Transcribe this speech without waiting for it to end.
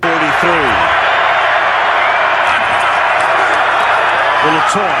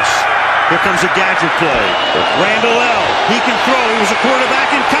toss. Here comes a gadget play. Randall L. He can throw. He was a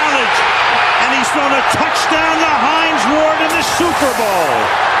quarterback in college. And he's thrown a touchdown to Heinz Ward in the Super Bowl.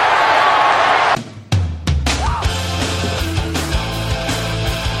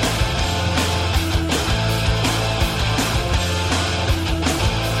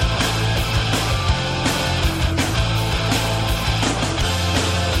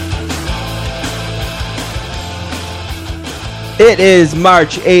 It is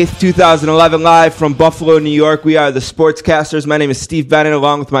March 8th, 2011, live from Buffalo, New York. We are the Sportscasters. My name is Steve Bennett,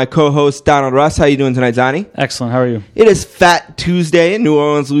 along with my co-host, Donald Russ. How are you doing tonight, Donnie? Excellent. How are you? It is Fat Tuesday in New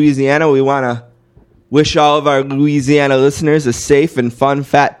Orleans, Louisiana. We want to wish all of our Louisiana listeners a safe and fun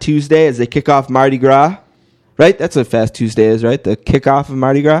Fat Tuesday as they kick off Mardi Gras. Right? That's what Fat Tuesday is, right? The kickoff of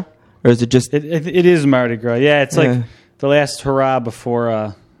Mardi Gras? Or is it just... It is Mardi Gras. Yeah, it's like the last hurrah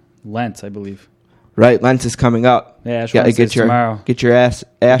before Lent, I believe. Right, Lent is coming up. Yeah, tomorrow. Get your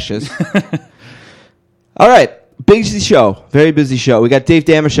ashes. All right, busy show, very busy show. We got Dave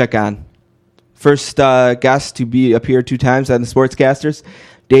Dameshek on, first guest to appear 2 times on the Sportscasters.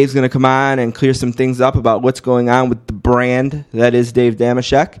 Dave's going to come on and clear some things up about what's going on with the brand that is Dave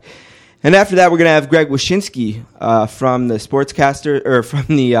Dameshek. And after that, we're going to have Greg Wyshynski from the Sportscaster or from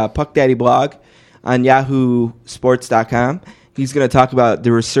the Puck Daddy blog on YahooSports.com. He's going to talk about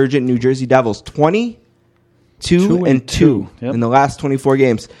the resurgent New Jersey Devils, 22-2 Yep. in the last 24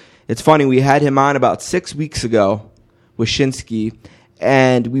 games. It's funny, we had him on about 6 weeks ago, Wyshynski,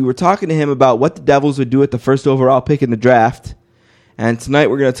 and we were talking to him about what the Devils would do at the first overall pick in the draft. And tonight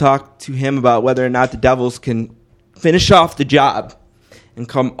we're going to talk to him about whether or not the Devils can finish off the job and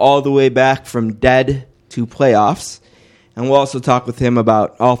come all the way back from dead to playoffs. And we'll also talk with him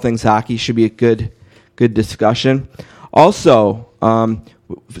about all things hockey. Should be a good discussion. Also,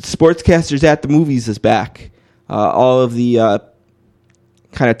 Sportscasters at the Movies is back. All of the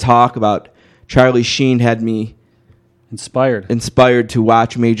kind of talk about Charlie Sheen had me inspired to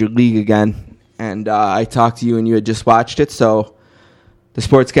watch Major League again. And I talked to you, and you had just watched it. So the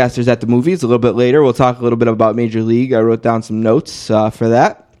Sportscasters at the Movies, a little bit later, we'll talk a little bit about Major League. I wrote down some notes for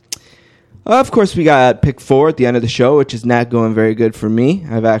that. Of course, we got Pick 4 at the end of the show, which is not going very good for me.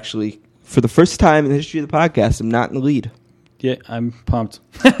 I've actually... For the first time in the history of the podcast, I'm not in the lead. Yeah, I'm pumped.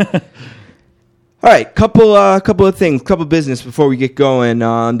 All right, couple of things, couple of business before we get going.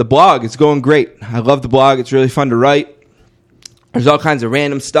 The blog is going great. I love the blog. It's really fun to write. There's all kinds of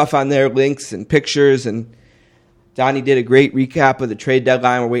random stuff on there, links and pictures. And Donnie did a great recap of the trade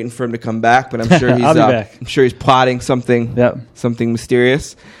deadline. We're waiting for him to come back, but I'm sure he's I'll be back. I'm sure he's plotting something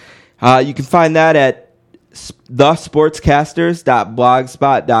mysterious. You can find that at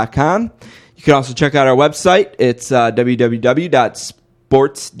thesportscasters.blogspot.com. You can also check out our website. It's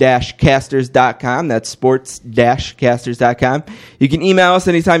www.sports-casters.com. That's sports-casters.com. You can email us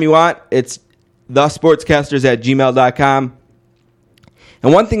anytime you want. It's thesportscasters@gmail.com.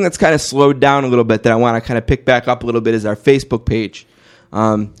 And one thing that's kind of slowed down a little bit that I want to kind of pick back up a little bit is our Facebook page.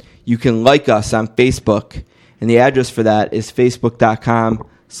 You can like us on Facebook, and the address for that is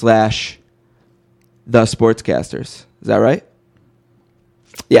facebook.com/The Sportscasters. Is that right?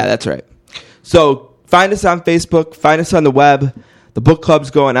 Yeah, that's right. So find us on Facebook. Find us on the web. The book club's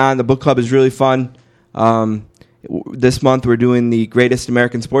going on. The book club is really fun. This month we're doing the Greatest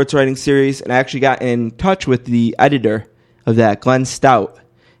American Sports Writing Series, and I actually got in touch with the editor of that, Glenn Stout,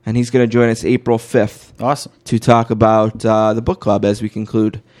 and he's going to join us April 5th. Awesome. To talk about the book club as we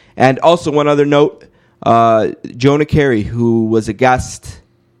conclude. And also one other note, Jonah Carey, who was a guest...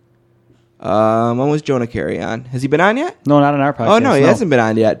 when was Jonah Carey on? Has he been on yet? No, not on our podcast. Oh, no, he hasn't been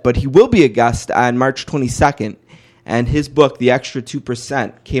on yet. But he will be a guest on March 22nd. And his book, The Extra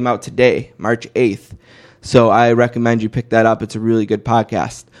 2%, came out today, March 8th. So I recommend you pick that up. It's a really good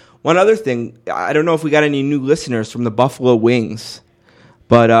podcast. One other thing, I don't know if we got any new listeners from the Buffalo Wings.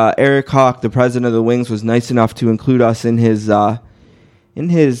 But Eric Hawk, the president of the Wings, was nice enough to include us in his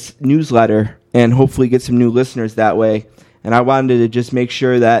newsletter and hopefully get some new listeners that way. And I wanted to just make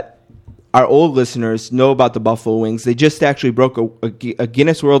sure that our old listeners know about the Buffalo Wings. They just actually broke a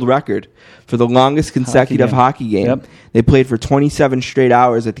Guinness World Record for the longest consecutive hockey game. Yep. They played for 27 straight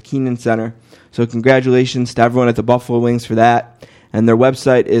hours at the Keenan Center. So congratulations to everyone at the Buffalo Wings for that. And their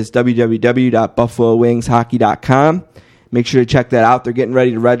website is www.buffalowingshockey.com. Make sure to check that out. They're getting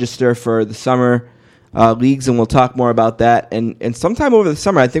ready to register for the summer leagues, and we'll talk more about that. And sometime over the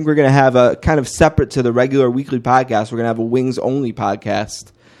summer, I think we're going to have a kind of separate to the regular weekly podcast. We're going to have a Wings-only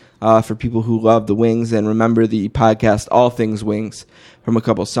podcast. For people who love the Wings and remember the podcast All Things Wings from a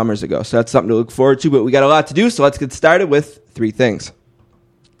couple summers ago. So that's something to look forward to, but we got a lot to do, so let's get started with 3 things.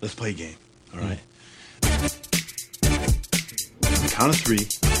 Let's play a game, all right? Count of 3.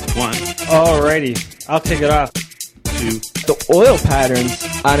 1, Alrighty. I'll kick it off. 2, The oil patterns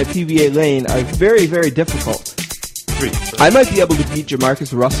on a PBA lane are very, very difficult. 3. I might be able to beat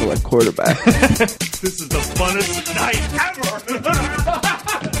Jamarcus Russell at quarterback. This is the funnest night ever.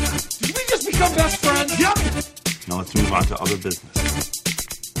 Did we just become best friends? Yep. Now let's move on to other business.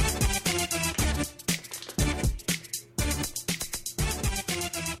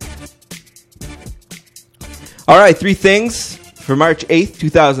 All right, 3 things for March 8th,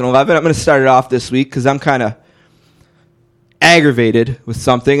 2011. I'm going to start it off this week because I'm kind of aggravated with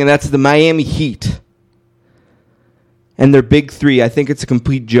something, and that's the Miami Heat and their big 3. I think it's a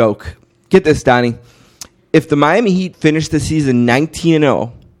complete joke. Get this, Donnie. If the Miami Heat finish the season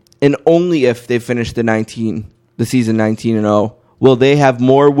 19-0, and only if they finish the season 19-0, will they have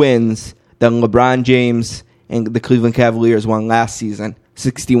more wins than LeBron James and the Cleveland Cavaliers won last season,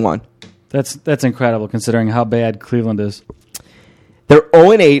 61. That's incredible considering how bad Cleveland is. They're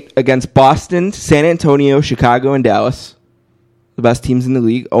 0-8 against Boston, San Antonio, Chicago, and Dallas. The best teams in the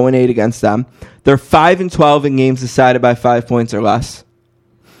league, 0-8 against them. They're 5-12 in games decided by 5 points or less.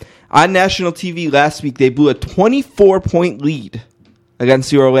 On national TV last week, they blew a 24-point lead against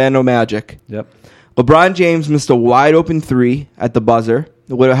the Orlando Magic. Yep. LeBron James missed a wide-open 3 at the buzzer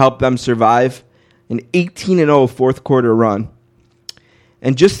that would have helped them survive an 18-0 fourth-quarter run.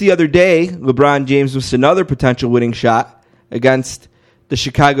 And just the other day, LeBron James missed another potential winning shot against the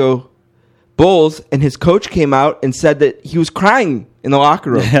Chicago Bulls, and his coach came out and said that he was crying in the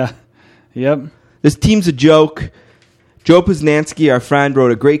locker room. Yeah. Yep. This team's a joke. Joe Poznansky, our friend,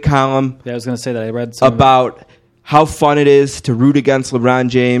 wrote a great column Yeah, I was going to say that. I read some about how fun it is to root against LeBron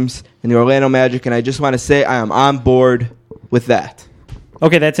James and the Orlando Magic, and I just want to say I am on board with that.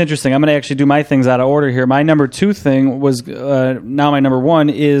 Okay, that's interesting. I'm going to actually do my things out of order here. My number 2 thing was, now my number 1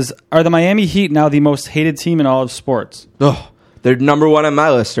 is, are the Miami Heat now the most hated team in all of sports? Oh, they're number 1 on my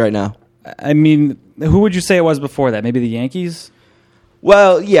list right now. I mean, who would you say it was before that? Maybe the Yankees?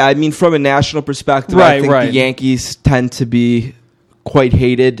 Well, yeah, I mean, from a national perspective, I think the Yankees tend to be quite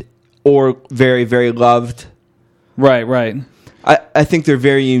hated or very, very loved. Right. I think they're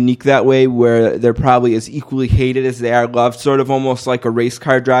very unique that way, where they're probably as equally hated as they are loved, sort of almost like a race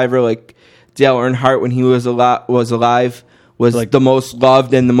car driver, like Dale Earnhardt when he was alive, was like the most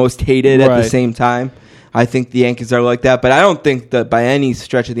loved and the most hated at the same time. I think the Yankees are like that, but I don't think that by any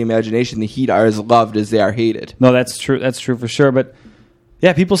stretch of the imagination the Heat are as loved as they are hated. No, that's true. That's true for sure. But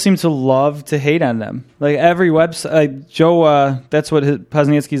yeah, people seem to love to hate on them. Like every website, Joe. That's what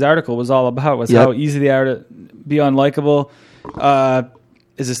Poznansky's article was all about. Was how easy they are to be unlikable.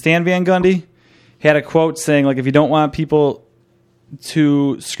 Is it Stan Van Gundy? He had a quote saying, like, if you don't want people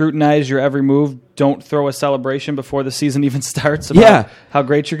to scrutinize your every move, don't throw a celebration before the season even starts about how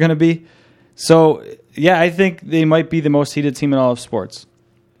great you're going to be. So, yeah, I think they might be the most hated team in all of sports.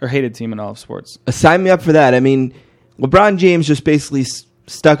 Or hated team in all of sports. Sign me up for that. I mean, LeBron James just basically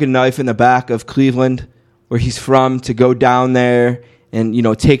stuck a knife in the back of Cleveland, where he's from, to go down there and, you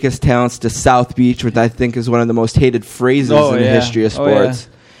know, take his talents to South Beach, which I think is one of the most hated phrases in the history of sports.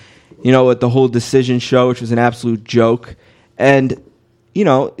 You know, with the whole decision show, which was an absolute joke. And, you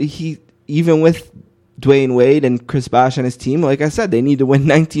know, he, even with Dwayne Wade and Chris Bosh on his team, like I said, they need to win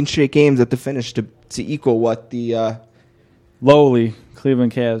 19 straight games at the finish to equal what the lowly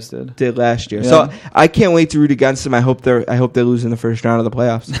Cleveland Cavs did last year. Yeah. So I can't wait to root against them. I hope they lose in the first round of the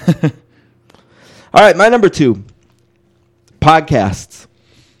playoffs. All right, my number 2. Podcasts.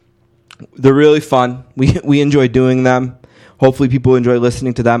 They're really fun. We enjoy doing them. Hopefully people enjoy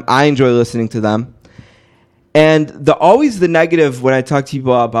listening to them. I enjoy listening to them. And always the negative when I talk to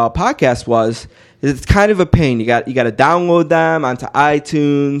people about podcasts is it's kind of a pain. You got to download them onto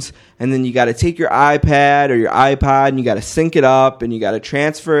iTunes, and then you got to take your iPad or your iPod and you got to sync it up and you got to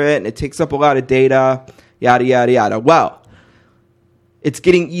transfer it, and it takes up a lot of data, yada, yada, yada. Well, it's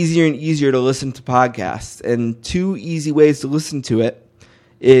getting easier and easier to listen to podcasts, and 2 easy ways to listen to it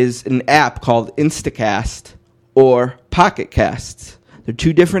is an app called Instacast or Pocket Casts. They're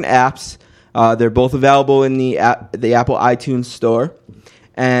 2 different apps. They're both available in the Apple iTunes store.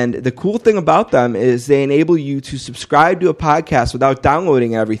 And the cool thing about them is they enable you to subscribe to a podcast without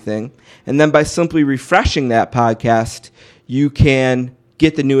downloading everything. And then by simply refreshing that podcast, you can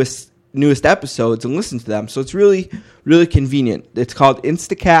get the newest episodes and listen to them. So it's really, really convenient. It's called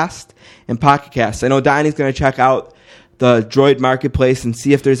Instacast and Pocket Cast. I know Donnie's going to check out the Droid Marketplace and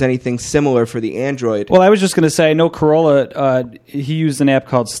see if there's anything similar for the Android. Well, I was just going to say, I know Corolla, he used an app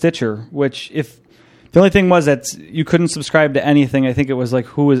called Stitcher, which the only thing was that you couldn't subscribe to anything. I think it was like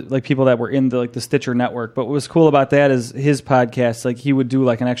people that were in the Stitcher network. But what was cool about that is his podcast, like he would do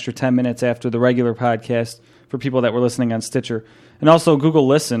like an extra 10 minutes after the regular podcast for people that were listening on Stitcher. And also Google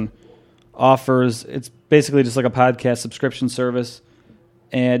Listen offers, it's basically just like a podcast subscription service,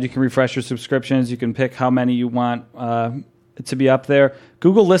 and you can refresh your subscriptions. You can pick how many you want to be up there.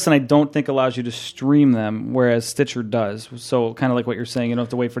 Google Listen, I don't think allows you to stream them, whereas Stitcher does. So kind of like what you're saying, you don't have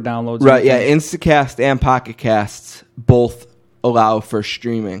to wait for downloads. Right, yeah, Instacast and Pocket Casts both allow for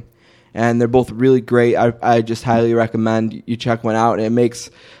streaming, and they're both really great. I just highly recommend you check one out, and it makes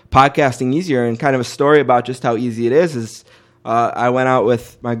podcasting easier. And kind of a story about just how easy it is I went out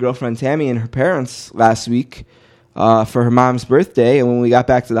with my girlfriend Tammy and her parents last week for her mom's birthday, and when we got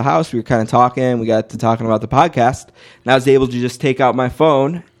back to the house, we were kind of talking. We got to talking about the podcast, and I was able to just take out my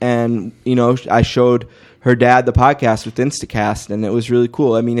phone, and I showed her dad the podcast with Instacast, and it was really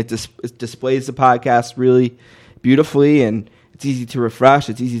cool. I mean, it displays the podcast really beautifully, and it's easy to refresh.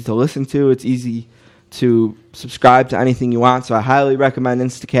 It's easy to listen to. It's easy to subscribe to anything you want. So I highly recommend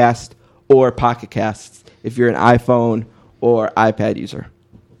Instacast or Pocket Casts if you're an iPhone or iPad user.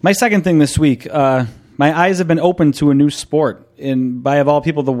 My second thing this week, my eyes have been opened to a new sport by, of all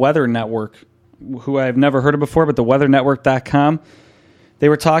people, the Weather Network, who I've never heard of before, but theweathernetwork.com. They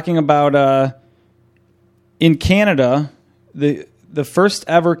were talking about, in Canada, the first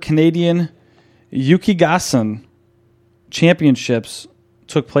ever Canadian Yukigasan championships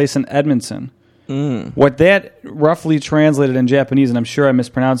took place in Edmonton. What that roughly translated in Japanese, and I'm sure I'm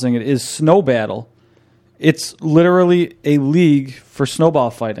mispronouncing it, is snow battle. It's literally a league for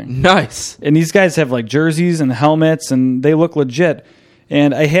snowball fighting. Nice. And these guys have like jerseys and helmets, and they look legit.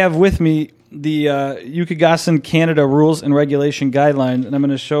 And I have with me the Yukigasan Canada Rules and Regulation Guidelines, and I'm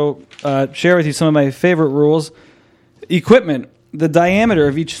going to share with you some of my favorite rules. Equipment. The diameter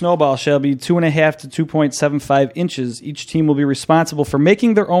of each snowball shall be 2.5 to 2.75 inches. Each team will be responsible for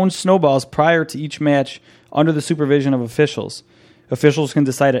making their own snowballs prior to each match under the supervision of officials. Officials can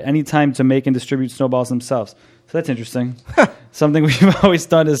decide at any time to make and distribute snowballs themselves. So that's interesting. Something we've always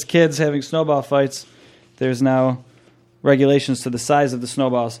done as kids, having snowball fights. There's now regulations to the size of the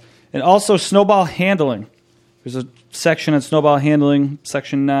snowballs. And also snowball handling. There's a section on snowball handling,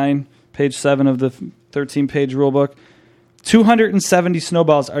 section 9, page 7 of the 13-page rule book. 270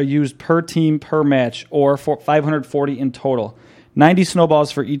 snowballs are used per team per match, or 540 in total. 90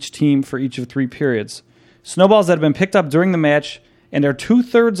 snowballs for each team for each of 3 periods. Snowballs that have been picked up during the match and are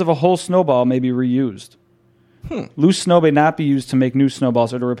 2/3 of a whole snowball may be reused. Loose snow may not be used to make new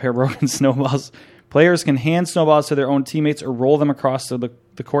snowballs or to repair broken snowballs. Players can hand snowballs to their own teammates or roll them across the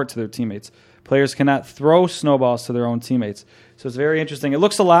court to their teammates. Players cannot throw snowballs to their own teammates. So it's very interesting. It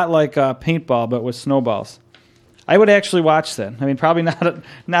looks a lot like paintball, but with snowballs. I would actually watch that. I mean, probably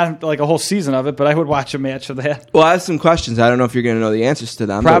not like a whole season of it, but I would watch a match of that. Well, I have some questions. I don't know if you're going to know the answers to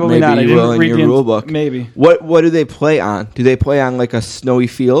them. Probably but maybe not. you will in your rule book. Maybe. What do they play on? Do they play on like a snowy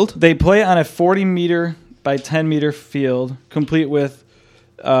field? They play on a 40-meter by 10-meter field, complete with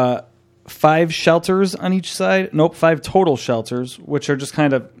 5 shelters on each side. Nope, 5 total shelters, which are just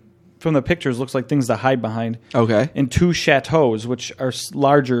kind of, from the pictures, looks like things to hide behind. Okay. And 2 chateaus, which are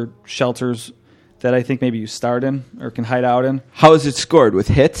larger shelters that I think maybe you start in or can hide out in. How is it scored? With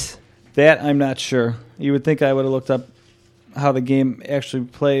hits? That I'm not sure. You would think I would have looked up how the game actually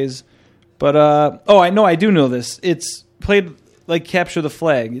plays. But, I know, I do know this. It's played like capture the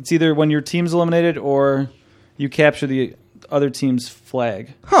flag. It's either when your team's eliminated or you capture the other team's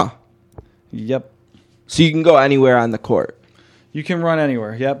flag. Huh. Yep. So you can go anywhere on the court? You can run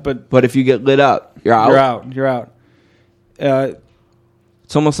anywhere, yep. But if you get lit up, you're out? You're out.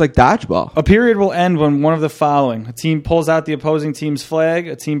 It's almost like dodgeball. A period will end when one of the following. A team pulls out the opposing team's flag.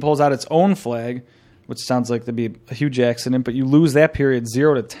 A team pulls out its own flag, which sounds like there'd be a huge accident, but you lose that period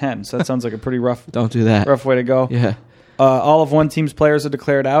 0 to 10. So that sounds like a pretty rough Don't do that. Rough way to go. Yeah. All of one team's players are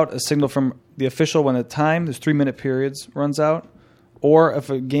declared out. A signal from the official when the time, there's 3-minute periods, runs out. Or if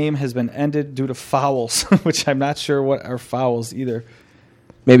a game has been ended due to fouls, which I'm not sure what are fouls either.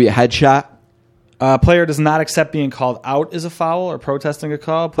 Maybe a headshot? Player does not accept being called out as a foul or protesting a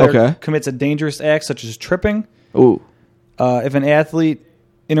call. Player commits a dangerous act such as tripping. Ooh. If an athlete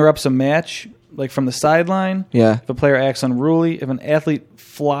interrupts a match, like from the sideline. Yeah. If a player acts unruly. If an athlete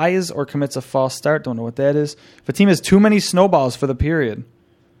flies or commits a false start. Don't know what that is. If a team has too many snowballs for the period.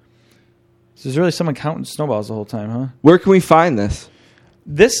 So there's really someone counting snowballs the whole time, huh? Where can we find this?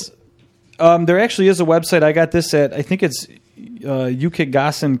 There actually is a website. I got this at, I think it's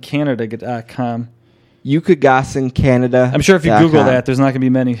yukigasancanada.com. Yukigasancanada.com. I'm sure if you Google that, there's not going to be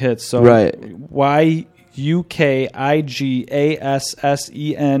many hits. So right.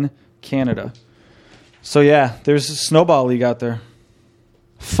 YUKIGASSEN Canada. So yeah, there's a snowball league out there.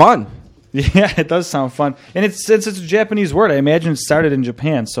 Fun. Yeah, it does sound fun. And it's a Japanese word. I imagine it started in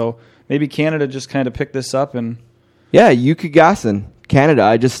Japan, so maybe Canada just kind of picked this up. And Yeah, Yukigassen, Canada.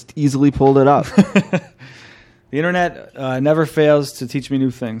 I just easily pulled it up. The internet never fails to teach me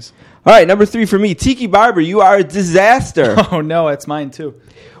new things. All right, number 3 for me. Tiki Barber, you are a disaster. Oh, no, it's mine too.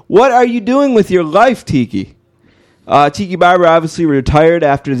 What are you doing with your life, Tiki? Tiki Barber obviously retired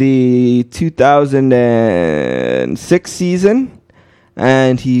after the 2006 season,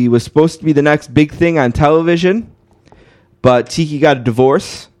 and he was supposed to be the next big thing on television, but Tiki got a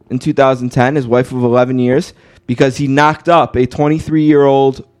divorce in 2010, his wife of 11 years, because he knocked up a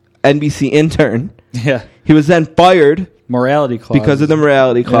 23-year-old NBC intern. Yeah. He was then fired Morality clause. because of the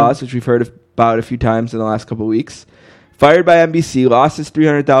morality clause, which we've heard about a few times in the last couple of weeks. Fired by NBC, lost his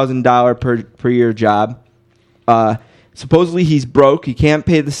 $300,000 per year job. Supposedly he's broke. He can't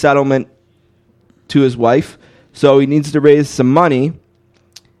pay the settlement to his wife, so he needs to raise some money.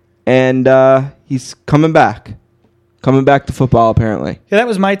 And he's coming back to football apparently. Yeah, that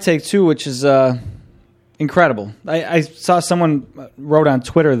was my take too, which is incredible. I saw someone wrote on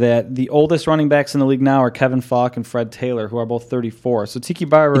Twitter that the oldest running backs in the league now are Kevin Falk and Fred Taylor, who are both 34. So Tiki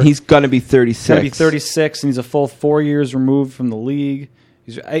Barber, And he's going to be 36. going to be 36, and he's a full 4 years removed from the league.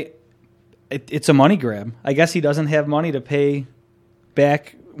 It's a money grab. I guess he doesn't have money to pay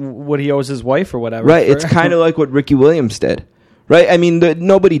back what he owes his wife or whatever. Right, it's kind of like what Ricky Williams did. Right, I mean,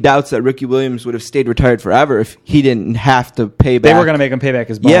 nobody doubts that Ricky Williams would have stayed retired forever if he didn't have to pay back. They were going to make him pay back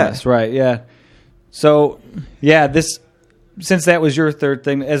his bonus, right? Yeah. So, yeah, since that was your third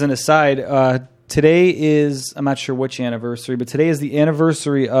thing, as an aside, today is, I'm not sure which anniversary, but today is the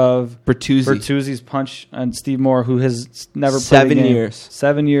anniversary of Bertuzzi's punch on Steve Moore, who has never played 7 a game. years.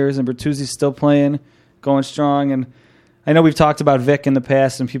 7 years, and Bertuzzi's still playing, going strong. And I know we've talked about Vic in the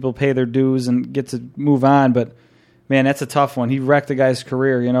past, and people pay their dues and get to move on, but man, that's a tough one. He wrecked the guy's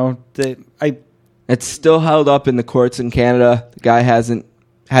career, you know. It's still held up in the courts in Canada. The guy hasn't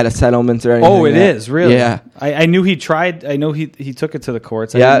had a settlement or anything. Oh, it is, really? Yeah. I knew he tried. I know he took it to the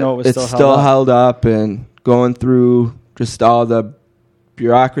courts. I Yeah, didn't know it was it's still held up. and going through just all the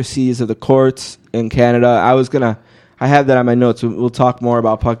bureaucracies of the courts in Canada. I have that on my notes. We'll talk more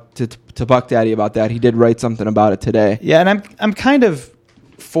about to Puck Daddy about that. He did write something about it today. Yeah, and I'm kind of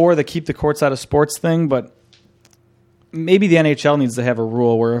for the keep the courts out of sports thing, but maybe the NHL needs to have a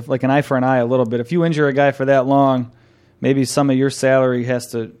rule where, like, an eye for an eye a little bit. If you injure a guy for that long, maybe some of your salary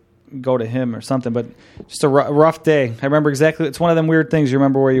has to go to him or something. But just a rough day. I remember exactly. It's one of them weird things. You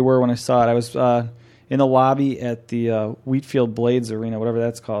remember where you were when I saw it. I was in the lobby at the Wheatfield Blades Arena, whatever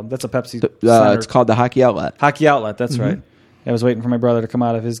that's called. That's a Pepsi Center. It's called the Hockey Outlet. Hockey Outlet, that's right. I was waiting for my brother to come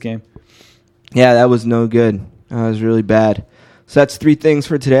out of his game. Yeah, that was no good. That was really bad. So that's 3 things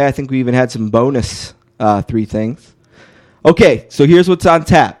for today. I think we even had some bonus 3 things. Okay, so here's what's on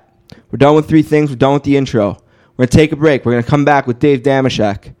tap. We're done with 3 things. We're done with the intro. We're going to take a break. We're going to come back with Dave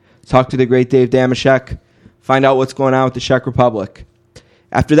Damashek. Talk to the great Dave Damashek. Find out what's going on with the Czech Republic.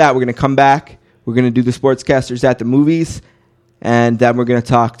 After that, we're going to come back. We're going to do the Sportscasters at the Movies. And then we're going to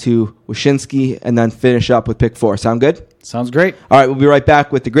talk to Wyshynski and then finish up with Pick 4. Sound good? Sounds great. All right, we'll be right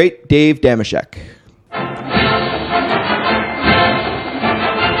back with the great Dave Damashek.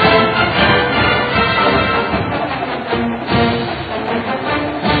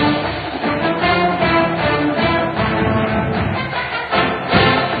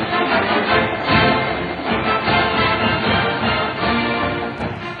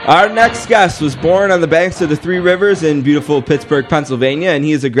 Our next guest was born on the banks of the Three Rivers in beautiful Pittsburgh, Pennsylvania, and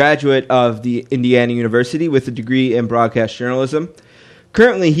he is a graduate of the Indiana University with a degree in broadcast journalism.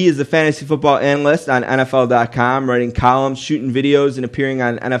 Currently, he is a fantasy football analyst on NFL.com, writing columns, shooting videos, and appearing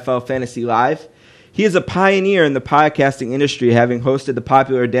on NFL Fantasy Live. He is a pioneer in the podcasting industry, having hosted the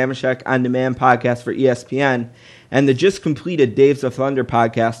popular Damashek On Demand podcast for ESPN and the just completed Dave's of Thunder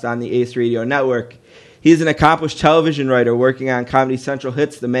podcast on the Ace Radio Network. He is an accomplished television writer working on Comedy Central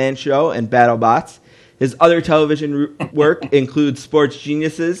hits The Man Show and BattleBots. His other television work includes Sports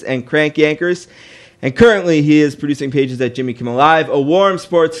Geniuses and Crank Yankers. And currently, he is producing pages at Jimmy Kimmel Live. A warm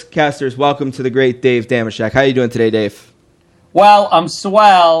sportscasters, welcome to the great Dave Damashek. How are you doing today, Dave? Well, I'm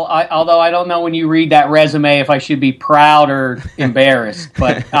swell, although I don't know when you read that resume if I should be proud or embarrassed.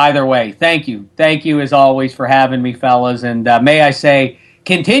 But either way, thank you. Thank you, as always, for having me, fellas. And may I say,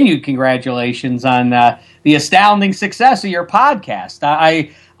 continued congratulations on the astounding success of your podcast.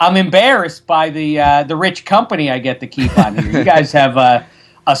 I'm embarrassed by the rich company I get to keep on here. You guys have a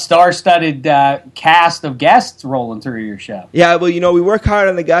star-studded cast of guests rolling through your show. Yeah, well, we work hard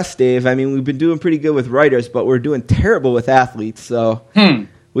on the guests, Dave. I mean, we've been doing pretty good with writers, but we're doing terrible with athletes. So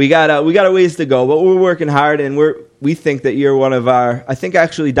we got a ways to go, but we're working hard, and we think that you're one of our. I think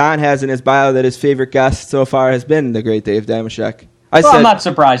actually Don has in his bio that his favorite guest so far has been the great Dave Damashek. I'm not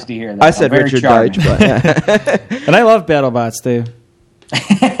surprised to hear that. I said Richard Deitch, but yeah. And I love BattleBots, Dave.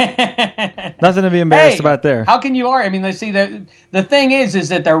 Nothing to be embarrassed about there. How can you argue? I mean, they see the thing is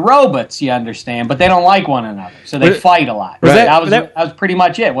that they're robots, you understand, but they don't like one another, so they fight a lot. Was that was pretty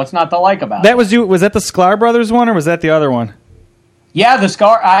much it. What's not to like about that? Was that the Sklar Brothers one, or was that the other one? Yeah, the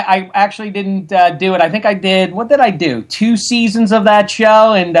Scar. I actually didn't do it. I think I did. What did I do? 2 seasons of that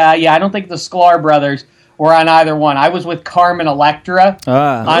show, and I don't think the Sklar Brothers were on either one. I was with Carmen Electra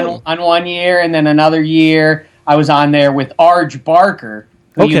on 1 year, and then another year I was on there with Arj Barker,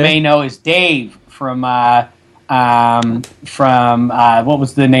 who you may know as Dave from what was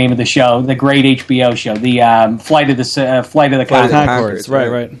the name of the show? The great HBO show, the Flight of the Conchords.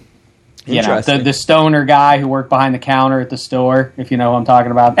 Right. You know, the stoner guy who worked behind the counter at the store, if you know who I'm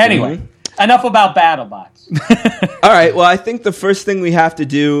talking about. Anyway, enough about BattleBots. All right, well, I think the first thing we have to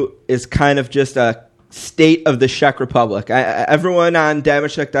do is kind of just a state of the Czech Republic. Everyone on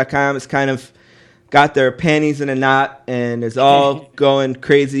damagechek.com has kind of got their panties in a knot and is all going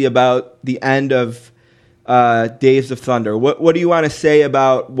crazy about the end of Days of Thunder. What do you want to say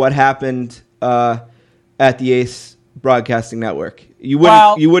about what happened at the Ace Broadcasting Network? You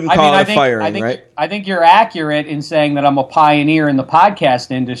wouldn't call it a firing, right? I think you're accurate in saying that I'm a pioneer in the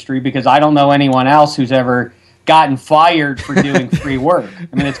podcast industry because I don't know anyone else who's ever gotten fired for doing free work.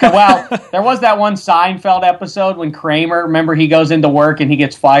 I mean, there was that one Seinfeld episode when Kramer, remember, he goes into work and he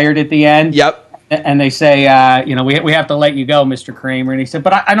gets fired at the end? Yep. And they say, we have to let you go, Mr. Kramer. And he said,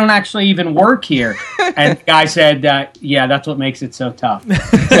 but I don't actually even work here. And the guy said, yeah, that's what makes it so tough.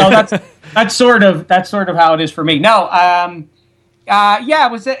 So that's sort of how it is for me. No,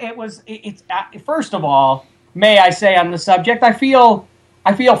 it's first of all, may I say on the subject, I feel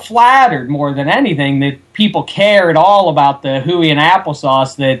flattered more than anything that people care at all about the hooey and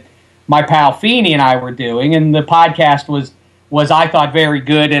applesauce that my pal Feeney and I were doing. And the podcast was I thought very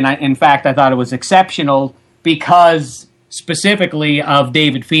good, and in fact I thought it was exceptional because specifically of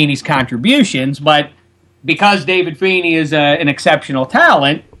David Feeney's contributions, but because David Feeney is an exceptional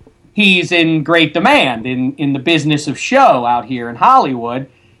talent, he's in great demand in the business of show out here in Hollywood.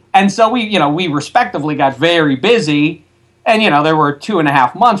 And so we respectively got very busy, and there were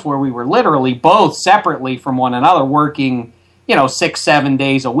 2.5 months where we were literally both separately from one another working 6-7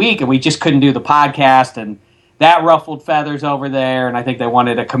 days a week, and we just couldn't do the podcast, and that ruffled feathers over there, and I think they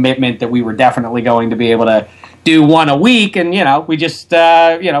wanted a commitment that we were definitely going to be able to do one a week, and we just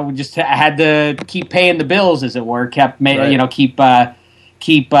had to keep paying the bills, as it were, keep working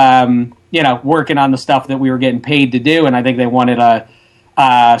on the stuff that we were getting paid to do, and I think they wanted a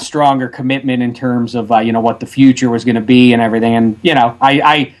stronger commitment in terms of what the future was going to be and everything, and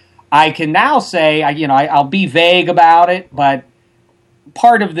I can now say I'll be vague about it, but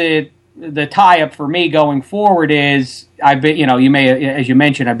part of the tie-up for me going forward is I've been, as you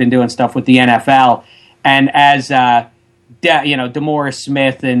mentioned, I've been doing stuff with the NFL, and as DeMaurice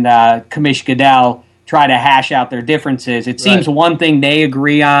Smith and Kamish Goodell try to hash out their differences, it seems one thing they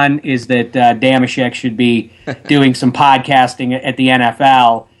agree on is that Damashek should be doing some podcasting at the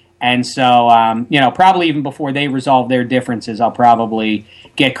NFL, and so probably even before they resolve their differences, I'll probably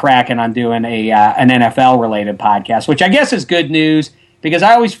get cracking on doing an NFL-related podcast, which I guess is good news. Because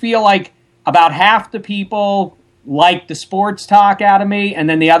I always feel like about half the people like the sports talk out of me, and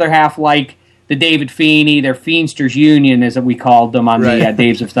then the other half like the David Feeney, their Feasters Union, as we called them on the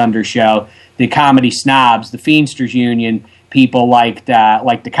Days of Thunder show, the comedy snobs, the Feasters Union people liked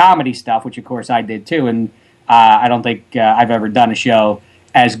the comedy stuff, which of course I did too, and I don't think I've ever done a show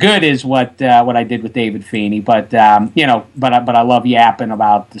as good as what I did with David Feeney, but I love yapping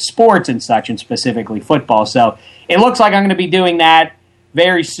about the sports and such, and specifically football. So it looks like I'm going to be doing that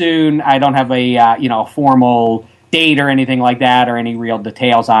very soon. I don't have a formal date or anything like that, or any real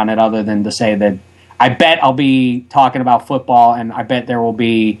details on it, other than to say that I bet I'll be talking about football, and I bet there will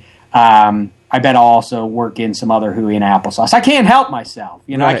be. I bet I'll also work in some other hooey and applesauce. I can't help myself,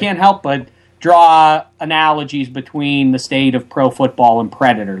 I can't help but draw analogies between the state of pro football and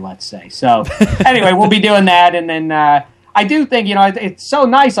Predator, let's say. So anyway, we'll be doing that, and then I do think it's so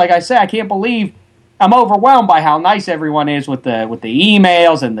nice. Like I say, I can't believe. I'm overwhelmed by how nice everyone is with the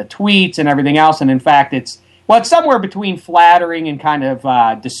emails and the tweets and everything else. And in fact, it's somewhere between flattering and kind of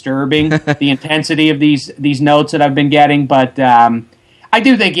disturbing, the intensity of these notes that I've been getting. But I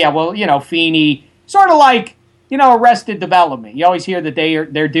do think, Feeney, sort of like, Arrested Development. You always hear that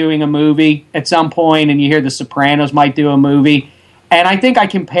they're doing a movie at some point, and you hear The Sopranos might do a movie. And I think I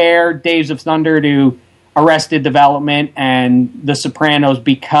compare Days of Thunder to Arrested Development and The Sopranos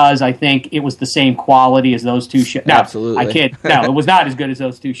because I think it was the same quality as those two shows. No, absolutely. I kid. No, it was not as good as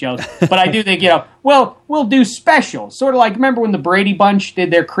those two shows. But I do think, we'll do specials. Sort of like, remember when the Brady Bunch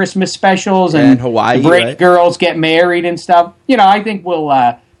did their Christmas specials and Hawaii, the Brady right? girls get married and stuff? I think we'll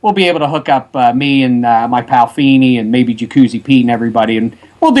be able to hook up me and my pal Feeney and maybe Jacuzzi Pete and everybody, and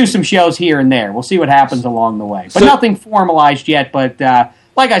we'll do some shows here and there. We'll see what happens along the way. But nothing formalized yet, but...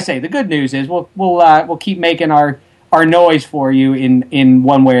 like I say, the good news is we'll keep making our noise for you in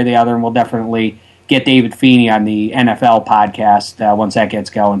one way or the other, and we'll definitely get David Feeney on the NFL podcast once that gets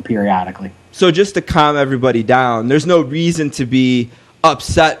going periodically. So just to calm everybody down, there's no reason to be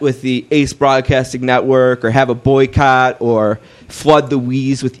upset with the Ace Broadcasting Network or have a boycott or flood the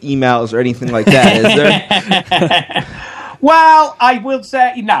Wheeze with emails or anything like that, is there? Well, I will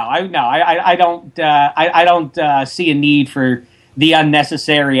say I don't see a need for the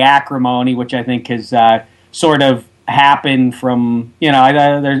unnecessary acrimony, which I think has sort of happened from,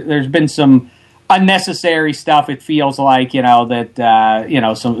 there's been some unnecessary stuff. It feels like, but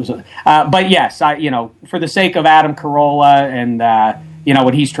yes, for the sake of Adam Carolla and,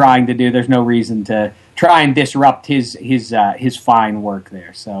 what he's trying to do, there's no reason to try and disrupt his fine work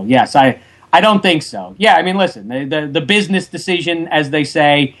there. So, yes, I don't think so. Yeah, I mean, listen, the business decision, as they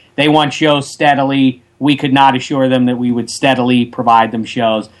say, they want shows steadily. We could not assure them that we would steadily provide them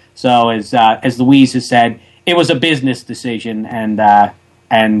shows. So as Louise has said, it was a business decision,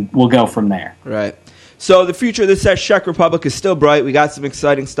 and we'll go from there. Right. So the future of the Czech Republic is still bright. We got some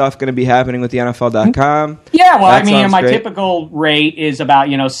exciting stuff going to be happening with the NFL.com. Yeah, well, my typical rate is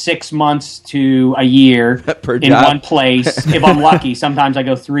about 6 months to a year per in job. one place. If I'm lucky, sometimes I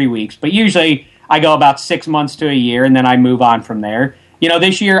go 3 weeks, but usually I go about 6 months to a year, and then I move on from there.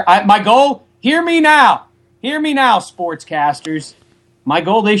 This year, my goal. Hear me now, sportscasters. My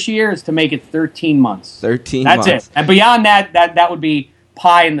goal this year is to make it 13 months. 13 That's months. it. And beyond that would be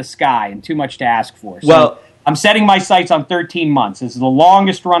pie in the sky and too much to ask for. So Well, I'm setting my sights on 13 months. This is the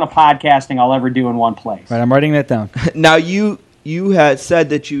longest run of podcasting I'll ever do in one place. Right, I'm writing that down. Now, you had said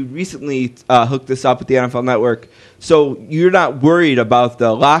that you recently hooked this up with the NFL Network, so you're not worried about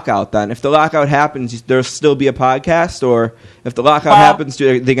the lockout then? If the lockout happens, there'll still be a podcast? Or if the lockout happens,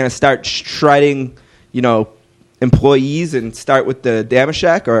 are they going to start shredding, employees and start with the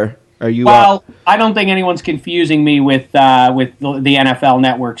Damashek, or are you... Well, I don't think anyone's confusing me with the NFL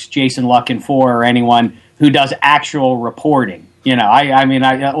Network's Jason Luckenfor or anyone who does actual reporting. Like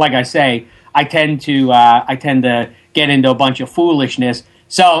I say, I tend to get into a bunch of foolishness.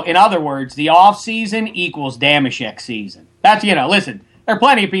 So, in other words, the off season equals Damashek season. That's, listen, there are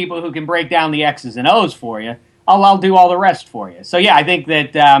plenty of people who can break down the X's and O's for you. I'll do all the rest for you. So, yeah, I think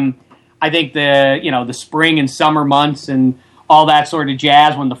that the spring and summer months and all that sort of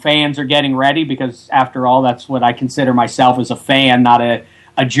jazz when the fans are getting ready, because after all, that's what I consider myself as a fan, not a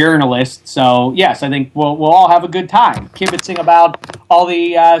journalist. So yes, I think we'll all have a good time kibitzing about all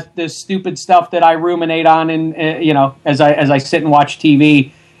the stupid stuff that I ruminate on, and as I sit and watch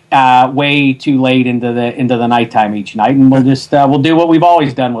TV way too late into the nighttime each night, and we'll do what we've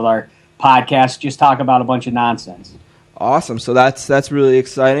always done with our podcast, just talk about a bunch of nonsense. Awesome. So that's really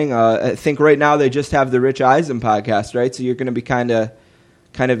exciting. I think right now they just have the Rich Eisen podcast, right? So you're going to be kind of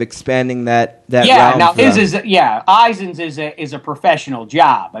expanding that. Yeah. Now realm Eisen's is a professional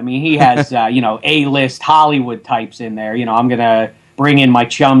job. I mean, he has A-list Hollywood types in there. I'm going to bring in my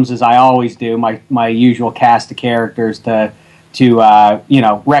chums as I always do, my usual cast of characters to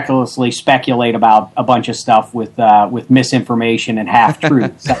recklessly speculate about a bunch of stuff with misinformation and half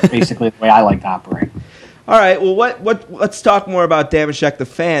truths. That's basically the way I like to operate. All right, well, let's talk more about Damashek the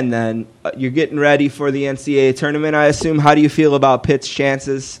fan then. You're getting ready for the NCAA tournament, I assume. How do you feel about Pitt's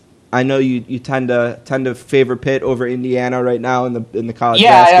chances? I know you tend to favor Pitt over Indiana right now in the college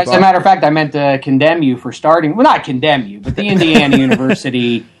basketball. As a matter of fact, I meant to condemn you for starting. Well, not condemn you, but the Indiana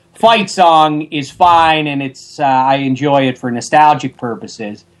University fight song is fine, and I enjoy it for nostalgic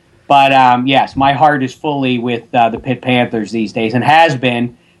purposes. But yes, my heart is fully with the Pitt Panthers these days, and has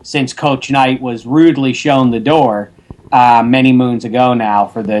been since Coach Knight was rudely shown the door many moons ago now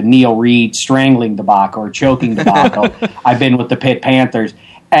for the Neil Reed strangling debacle or choking debacle. I've been with the Pitt Panthers.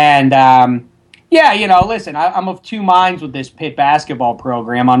 And, listen, I'm of two minds with this Pitt basketball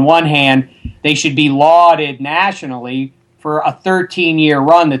program. On one hand, they should be lauded nationally for a 13-year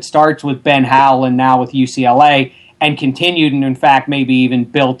run that starts with Ben Howland, now with UCLA, and continued and, in fact, maybe even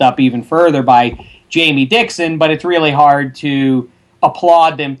built up even further by Jamie Dixon. But it's really hard to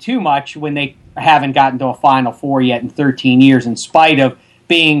applaud them too much when they haven't gotten to a Final Four yet in 13 years, in spite of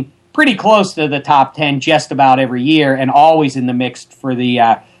being pretty close to the top 10 just about every year and always in the mix for the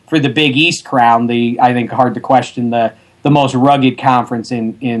for the Big East crown. I think hard to question the most rugged conference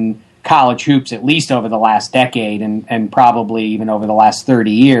in college hoops, at least over the last decade and probably even over the last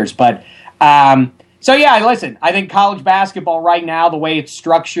 30 years. But so yeah, listen, I think college basketball right now, the way it's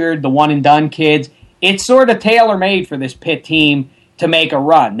structured, the one and done kids, it's sort of tailor-made for this Pitt team to make a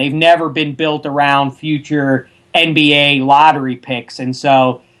run. They've never been built around future NBA lottery picks. And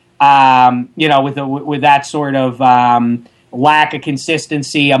so, with that sort of lack of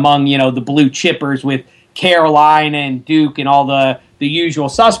consistency among, the blue chippers with Carolina and Duke and all the usual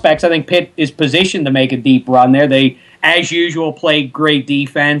suspects, I think Pitt is positioned to make a deep run there. They, as usual, play great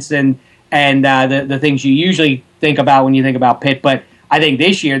defense and the things you usually think about when you think about Pitt. But I think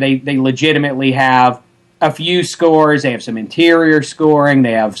this year they legitimately have a few scores. They have some interior scoring.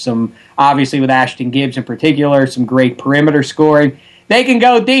 They have some, obviously with Ashton Gibbs in particular, some great perimeter scoring. They can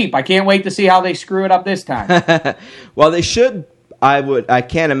go deep. I can't wait to see how they screw it up this time. Well, they should. I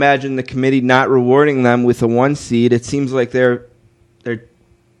can't imagine the committee not rewarding them with a 1 seed. It seems like they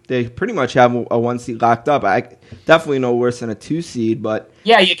pretty much have a 1 seed locked up. I definitely no worse than a 2 seed, but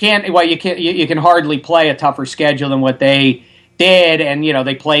yeah, you can't. Well, you can hardly play a tougher schedule than what they did, and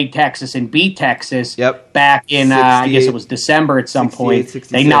they played Texas and beat Texas. Yep. Back in I guess it was December at some point.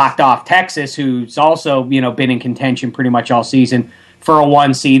 66. They knocked off Texas, who's also been in contention pretty much all season for a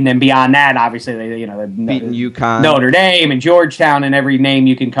 1 seed, and then beyond that, obviously they've beaten UConn, Notre Dame, and Georgetown, and every name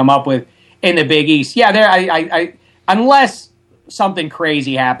you can come up with in the Big East. Yeah, I unless something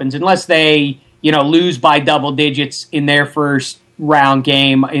crazy happens, unless they lose by double digits in their first round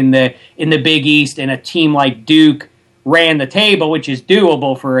game in the Big East, and a team like Duke ran the table, which is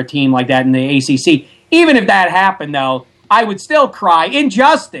doable for a team like that in the ACC. Even if that happened, though, I would still cry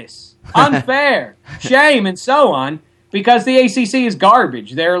injustice, unfair, shame, and so on, because the ACC is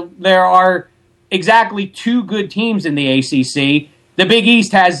garbage. There are exactly 2 good teams in the ACC. The Big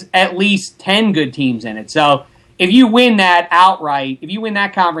East has at least 10 good teams in it. So if you win that outright, if you win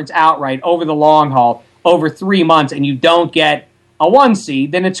that conference outright over the long haul, over 3 months, and you don't get a 1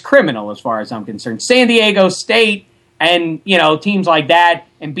 seed, then it's criminal as far as I'm concerned. San Diego State and, teams like that,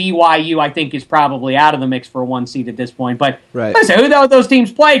 and BYU, I think, is probably out of the mix for a 1 seed at this point. But listen, who do those teams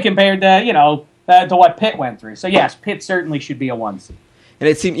play compared to, to what Pitt went through? So, yes, Pitt certainly should be a 1 seed. And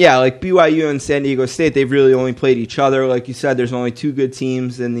it seemed, like BYU and San Diego State, they've really only played each other. Like you said, there's only 2 good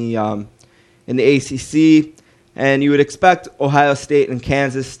teams in the ACC. And you would expect Ohio State and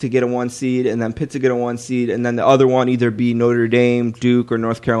Kansas to get a 1 seed, and then Pitt to get a 1 seed, and then the other one either be Notre Dame, Duke, or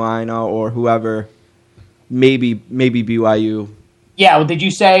North Carolina, or whoever. Maybe BYU. Yeah, well, did you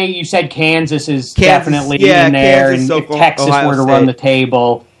said Kansas is definitely in there, Kansas, and if Texas Ohio were to State run the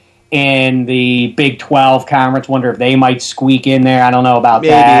table in the Big 12 conference, wonder if they might squeak in there. I don't know about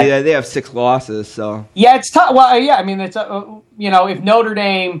that. Maybe they have 6 losses, so yeah, it's tough. Well, yeah, I mean, it's if Notre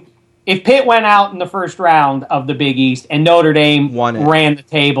Dame, if Pitt went out in the first round of the Big East and Notre Dame ran the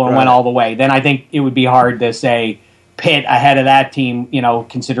table and went all the way, then I think it would be hard to say Pitt ahead of that team.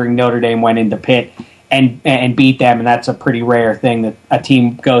 Considering Notre Dame went into Pitt and beat them, and that's a pretty rare thing that a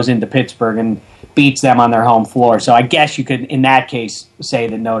team goes into Pittsburgh and beats them on their home floor. So I guess you could, in that case, say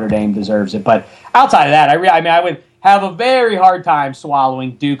that Notre Dame deserves it. But outside of that, I would have a very hard time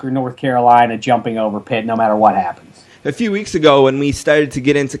swallowing Duke or North Carolina jumping over Pitt, no matter what happens. A few weeks ago, when we started to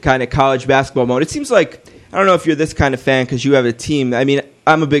get into kind of college basketball mode, it seems like, I don't know if you're this kind of fan because you have a team. I mean,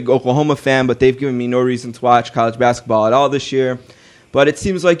 I'm a big Oklahoma fan, but they've given me no reason to watch college basketball at all this year. But it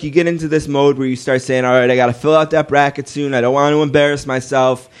seems like you get into this mode where you start saying, all right, I got to fill out that bracket soon. I don't want to embarrass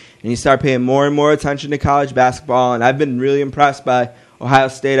myself. And you start paying more and more attention to college basketball. And I've been really impressed by Ohio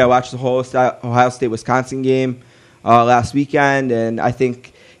State. I watched the whole Ohio State-Wisconsin game last weekend. And I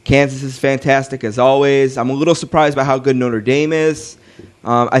think Kansas is fantastic, as always. I'm a little surprised by how good Notre Dame is.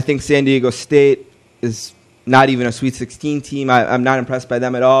 I think San Diego State is not even a Sweet 16 team. I'm not impressed by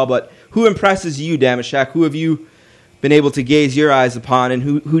them at all. But who impresses you, Damashek? Who have you been able to gaze your eyes upon, and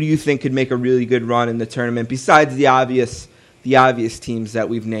who do you think could make a really good run in the tournament besides the obvious teams that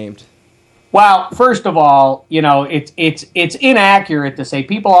we've named? Well, first of all, it's inaccurate to say,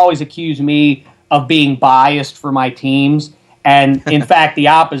 people always accuse me of being biased for my teams, and in fact the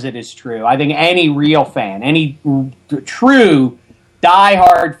opposite is true. I think any real fan, any true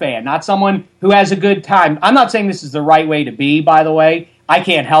diehard fan, not someone who has a good time. I'm not saying this is the right way to be, by the way. I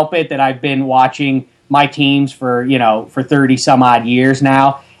can't help it that I've been watching my teams for 30 some odd years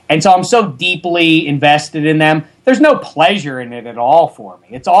now. And so I'm so deeply invested in them. There's no pleasure in it at all for me.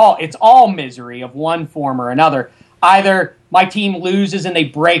 It's all misery of one form or another. Either my team loses and they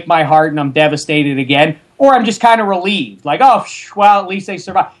break my heart and I'm devastated again, or I'm just kind of relieved. Like, well, at least they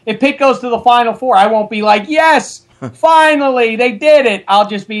survived. If Pitt goes to the Final Four, I won't be like, yes, finally, they did it. I'll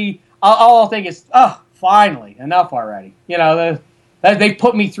think is, oh, finally, enough already. They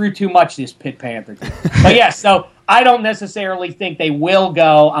put me through too much, this Pitt Panther team. But yes, so I don't necessarily think they will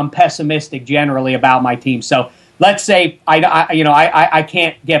go. I'm pessimistic generally about my team. So let's say I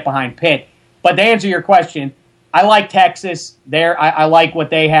can't get behind Pitt. But to answer your question, I like Texas. I like what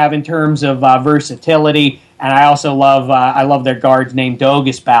they have in terms of versatility, and I also love their guards named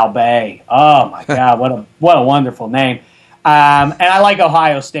Dogus Balbay. Oh my God, what a wonderful name! And I like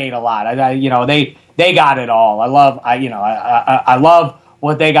Ohio State a lot. They got it all. I love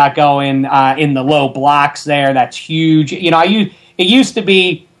what they got going in the low blocks there. That's huge. It used to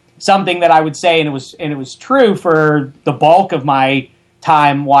be something that I would say, and it was true for the bulk of my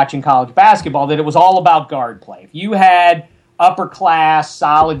time watching college basketball, that it was all about guard play. If you had upper class,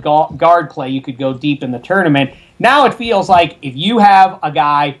 solid guard play, you could go deep in the tournament. Now it feels like if you have a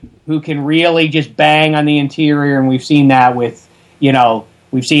guy who can really just bang on the interior, and we've seen that with,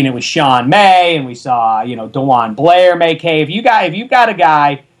 we've seen it with Sean May, and we saw, DeJuan Blair make hay. If you've got a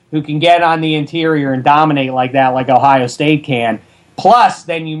guy who can get on the interior and dominate like that, like Ohio State can, plus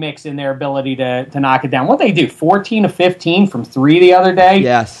then you mix in their ability to knock it down. What they do, 14 of 15 from three the other day?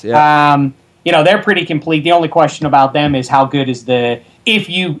 Yes. Yeah. They're pretty complete. The only question about them is how good is if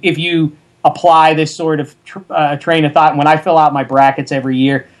you apply this sort of train of thought. And when I fill out my brackets every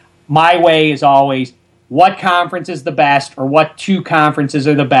year, my way is always what conference is the best, or what two conferences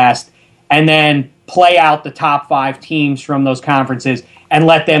are the best, and then play out the top 5 teams from those conferences and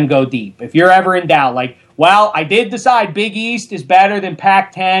let them go deep. If you're ever in doubt, like, well, I did decide Big East is better than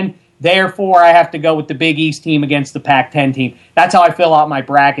Pac-10, therefore I have to go with the Big East team against the Pac-10 team. That's how I fill out my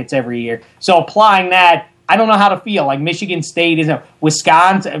brackets every year. So applying that, I don't know how to feel. Like Michigan State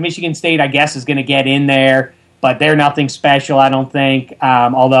Michigan State, I guess, is going to get in there, but they're nothing special, I don't think.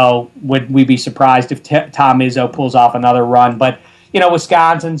 Although, would we be surprised if Tom Izzo pulls off another run? But,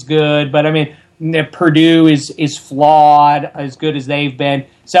 Wisconsin's good. But, Purdue is flawed, as good as they've been.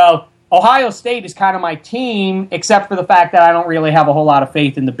 So Ohio State is kind of my team, except for the fact that I don't really have a whole lot of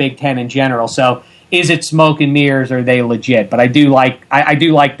faith in the Big Ten in general. So is it smoke and mirrors, or are they legit? But I do like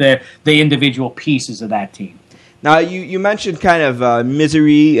the individual pieces of that team. Now, you mentioned kind of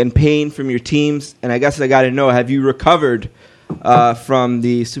misery and pain from your teams, and I guess I got to know, have you recovered from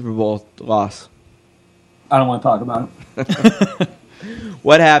the Super Bowl loss? I don't want to talk about it.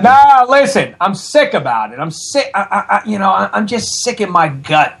 What happened? No, listen, I'm sick about it. I'm sick. I'm just sick in my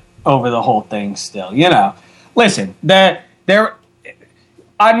gut over the whole thing still. Listen, there.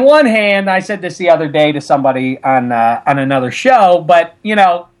 On one hand, I said this the other day to somebody on another show, but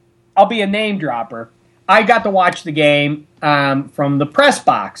I'll be a name dropper. I got to watch the game from the press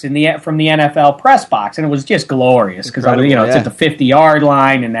box from the NFL press box, and it was just glorious because it's at the 50-yard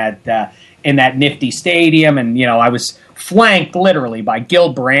line in that nifty stadium, and I was flanked literally by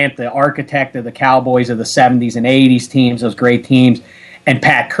Gil Brandt, the architect of the Cowboys of the 70s and 80s teams, those great teams, and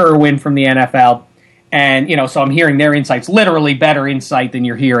Pat Kerwin from the NFL. And, so I'm hearing their insights, literally better insight than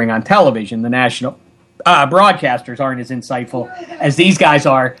you're hearing on television. The national broadcasters aren't as insightful as these guys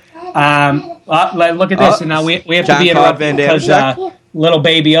are. Look at this. And now we have to be interrupted because little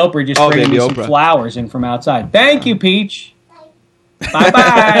baby Oprah just bringing me some flowers in from outside. Thank you, Peach.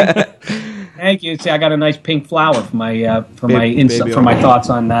 Bye-bye. Thank you. See, I got a nice pink flower for my thoughts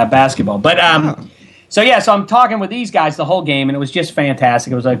on basketball. But so I'm talking with these guys the whole game, and it was just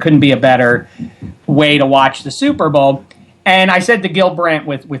fantastic. It couldn't be a better way to watch the Super Bowl. And I said to Gil Brandt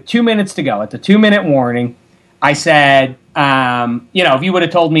with 2 minutes to go, at the 2-minute warning, I said, if you would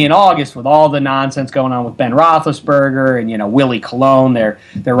have told me in August with all the nonsense going on with Ben Roethlisberger and Willie Colon, their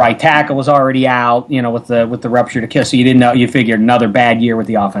right tackle was already out, with the ruptured Achilles, so you didn't know, you figured another bad year with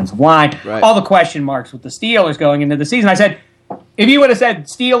the offensive line, right. All the question marks with the Steelers going into the season. I said, if you would have said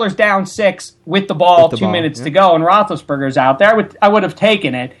Steelers down 6 with the ball, 2 minutes to go, and Roethlisberger's out there, I would have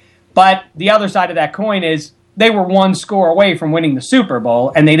taken it. But the other side of that coin is they were one score away from winning the Super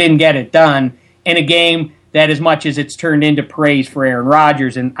Bowl, and they didn't get it done in a game that, as much as it's turned into praise for Aaron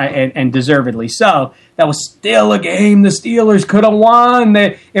Rodgers, and deservedly so, that was still a game the Steelers could have won.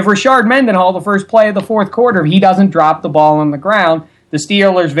 If Rashard Mendenhall, the first play of the fourth quarter, if he doesn't drop the ball on the ground, the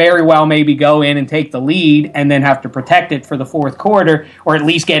Steelers very well maybe go in and take the lead and then have to protect it for the fourth quarter, or at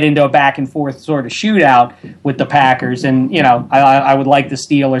least get into a back-and-forth sort of shootout with the Packers. And, I would like the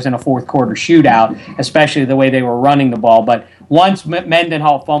Steelers in a fourth-quarter shootout, especially the way they were running the ball. But once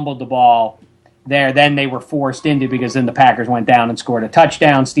Mendenhall fumbled the ball, then they were forced into, because then the Packers went down and scored a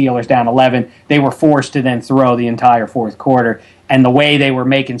touchdown, Steelers down 11. They were forced to then throw the entire fourth quarter. And the way they were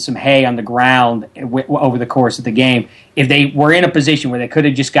making some hay on the ground over the course of the game, if they were in a position where they could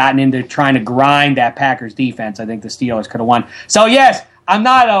have just gotten into trying to grind that Packers defense, I think the Steelers could have won. So, yes, I'm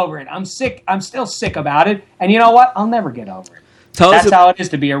not over it. I'm sick. I'm still sick about it. And you know what? I'll never get over it. That's how it is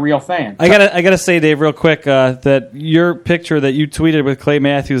to be a real fan. I gotta say, Dave, real quick, that your picture that you tweeted with Clay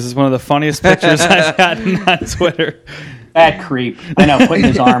Matthews is one of the funniest pictures I've gotten on Twitter. That creep. I know, putting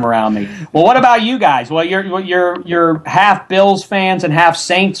his arm around me. Well, what about you guys? Well, you're half Bills fans and half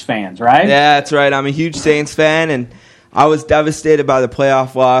Saints fans, right? Yeah, that's right. I'm a huge Saints fan, and I was devastated by the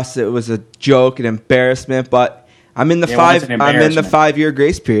playoff loss. It was a joke, an embarrassment, but I'm in the 5-year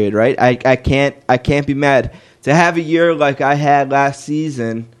grace period, right? I can't be mad. To have a year like I had last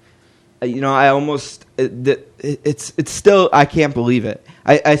season, I almost it's still, I can't believe it.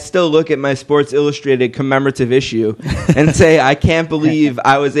 I still look at my Sports Illustrated commemorative issue and say I can't believe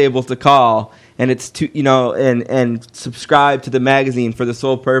I was able to call and and subscribe to the magazine for the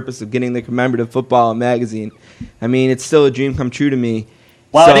sole purpose of getting the commemorative football magazine. I mean, it's still a dream come true to me.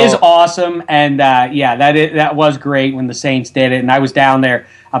 Well, it is awesome, and that was great when the Saints did it, and I was down there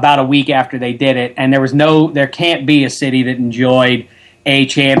about a week after they did it, and there can't be a city that enjoyed a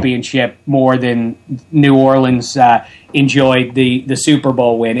championship more than New Orleans enjoyed the Super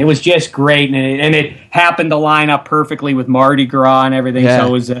Bowl win. It was just great, and it happened to line up perfectly with Mardi Gras and everything. Yeah. So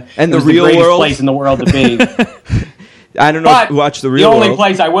it was the greatest place in the world to be. I don't know if you watch the real world. The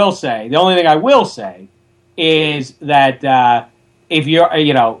only thing I will say is that if you're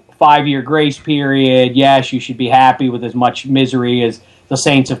 5-year grace period, yes, you should be happy with as much misery as the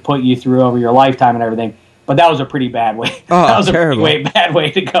Saints have put you through over your lifetime and everything. But that was a pretty bad way. That was terrible. a bad way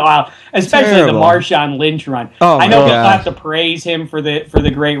to go out, especially terrible. The Marshawn Lynch run. I know people have to praise him for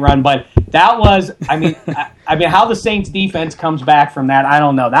the great run, but that was, I mean, how the Saints defense comes back from that, I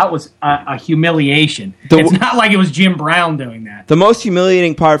don't know. That was a humiliation. It's not like it was Jim Brown doing that. The most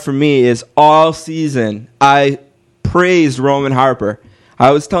humiliating part for me is all season I praised Roman Harper.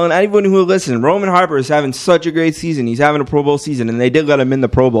 I was telling anyone who would listen, Roman Harper is having such a great season. He's having a Pro Bowl season, and they did let him in the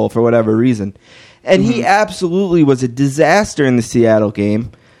Pro Bowl for whatever reason. And he absolutely was a disaster in the Seattle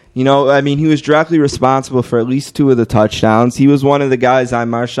game. He was directly responsible for at least 2 of the touchdowns. He was one of the guys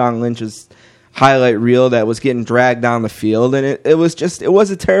on Marshawn Lynch's highlight reel that was getting dragged down the field. And it was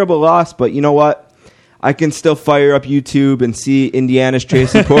a terrible loss, but you know what? I can still fire up YouTube and see Indiana's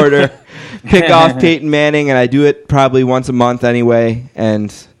Tracy Porter pick off Peyton Manning, and I do it probably once a month anyway.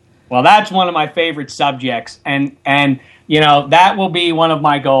 Well, that's one of my favorite subjects, and that will be one of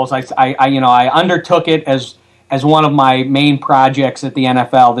my goals. I undertook it as one of my main projects at the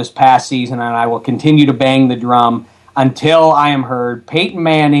NFL this past season, and I will continue to bang the drum until I am heard. Peyton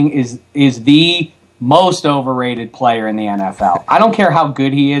Manning is the most overrated player in the NFL. I don't care how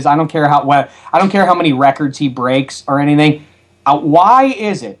good he is. I don't care how many records he breaks or anything. Why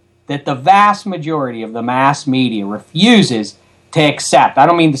is it that the vast majority of the mass media refuses to accept? I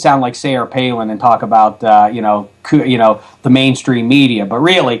don't mean to sound like Sarah Palin and talk about the mainstream media, but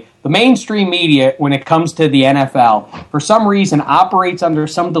really the mainstream media, when it comes to the NFL, for some reason operates under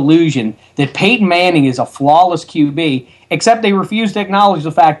some delusion that Peyton Manning is a flawless QB, except they refuse to acknowledge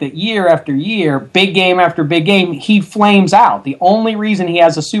the fact that year after year, big game after big game, he flames out. The only reason he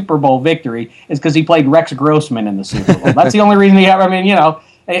has a Super Bowl victory is because he played Rex Grossman in the Super Bowl. That's the only reason he has.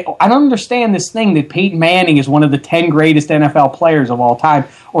 I don't understand this thing that Peyton Manning is one of the 10 greatest NFL players of all time,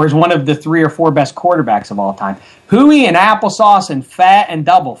 or is one of the 3 or 4 best quarterbacks of all time. Hooey and applesauce and fat and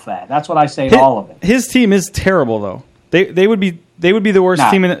double fat. That's what I say to all of it. His team is terrible, though. They would be the worst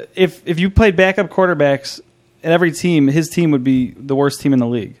team if you played backup quarterbacks at every team. His team would be the worst team in the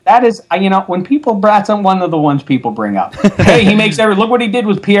league. That is, when people, that's one of the ones people bring up. Hey, he makes look what he did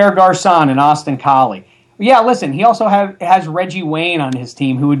with Pierre Garçon and Austin Collie. Yeah, listen, he also has Reggie Wayne on his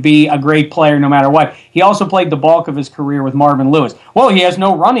team, who would be a great player no matter what. He also played the bulk of his career with Marvin Lewis. Well, he has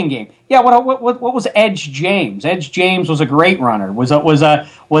no running game. Yeah, what was Edge James? Edge James was a great runner, was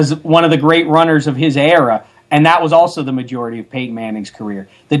one of the great runners of his era, and that was also the majority of Peyton Manning's career.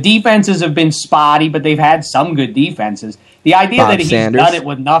 The defenses have been spotty, but they've had some good defenses. The idea that he's done it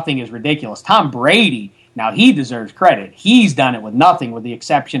with nothing is ridiculous. Tom Brady, now he deserves credit. He's done it with nothing, with the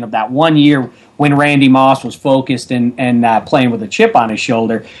exception of that 1 year when Randy Moss was focused and playing with a chip on his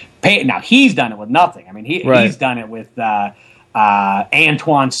shoulder. Now he's done it with nothing. I mean, he's done it with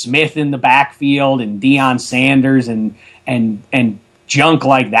Antoine Smith in the backfield and Deion Sanders and junk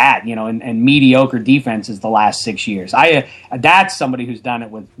like that, and mediocre defenses the last 6 years. That's somebody who's done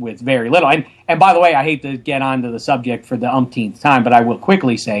it with very little. And by the way, I hate to get onto the subject for the umpteenth time, but I will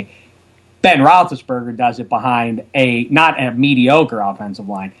quickly say, Ben Roethlisberger does it behind not a mediocre offensive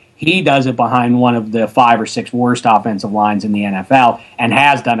line. He does it behind one of the 5 or 6 worst offensive lines in the NFL, and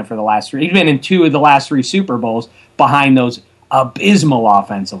has done it for the last 3. He's been in 2 of the last 3 Super Bowls behind those abysmal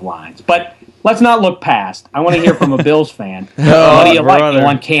offensive lines. But let's not look past. I want to hear from a Bills fan. What do you like? Do you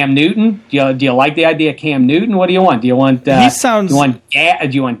want Cam Newton? Do you like the idea of Cam Newton? What do you want? Do you want? Do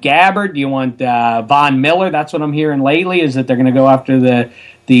you want Gabbard? Do you want Von Miller? That's what I'm hearing lately. Is that they're going to go after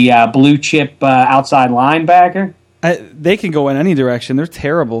the blue chip outside linebacker? They can go in any direction. They're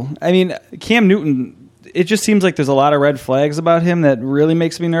terrible. I mean, Cam Newton, it just seems like there's a lot of red flags about him that really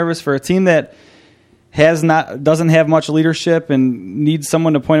makes me nervous for a team that doesn't have much leadership and needs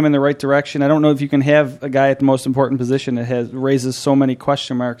someone to point him in the right direction. I don't know if you can have a guy at the most important position that raises so many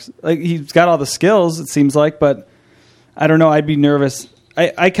question marks. Like, he's got all the skills, it seems like, but I don't know. I'd be nervous.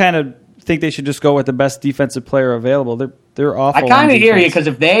 I kind of think they should just go with the best defensive player available. They're awful. I kind of hear you, because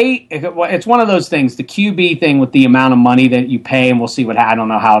it's one of those things, the QB thing with the amount of money that you pay, and we'll see I don't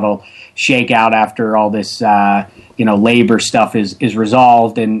know how it'll shake out after all this labor stuff is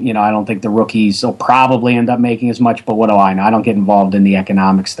resolved, and I don't think the rookies will probably end up making as much, but what do I know? I don't get involved in the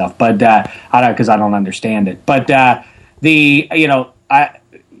economic stuff, but because I don't understand it. But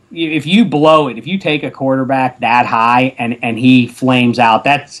if you blow it, if you take a quarterback that high and he flames out,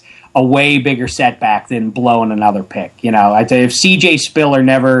 that's a way bigger setback than blowing another pick. I'd say if CJ Spiller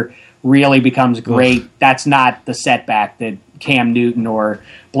never really becomes great, that's not the setback that Cam Newton or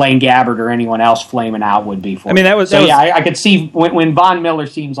Blaine Gabbert or anyone else flaming out would be for. I mean, I could see when Von Miller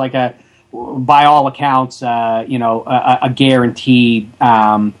seems like by all accounts, a guaranteed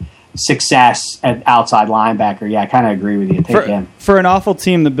success at outside linebacker. Yeah, I kind of agree with you. Take him. For an awful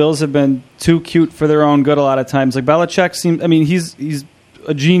team, the Bills have been too cute for their own good a lot of times. Like Belichick seems, he's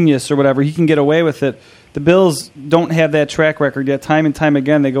a genius or whatever. He can get away with it. The Bills don't have that track record yet. Time and time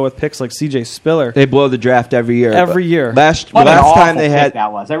again, they go with picks like C.J. Spiller. They blow the draft every year. Last time they had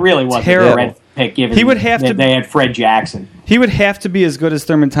that really was terrible. A red pick. Given they had Fred Jackson. He would have to be as good as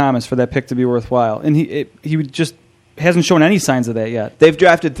Thurman Thomas for that pick to be worthwhile, and he would just hasn't shown any signs of that yet. They've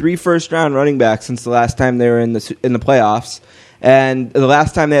drafted 3 first-round running backs since the last time they were in the playoffs. And the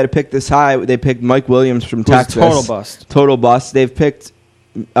last time they had a pick this high, they picked Mike Williams from Texas. Total bust. They've picked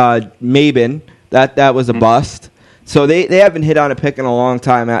Mabin. That was a bust. So they haven't hit on a pick in a long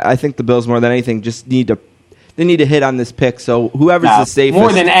time. I think the Bills, more than anything, just need to hit on this pick. So whoever's the safest.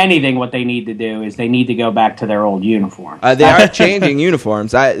 More than anything, what they need to do is they need to go back to their old uniforms. They are changing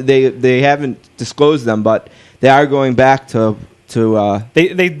uniforms. They haven't disclosed them, but they are going back to.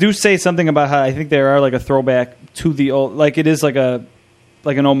 They do say something about how I think they are like a throwback to the old, like it is like an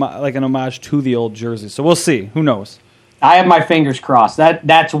homage to the old jersey. So we'll see. Who knows? I have my fingers crossed.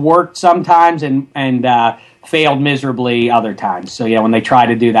 That's worked sometimes and failed miserably other times. So yeah, when they try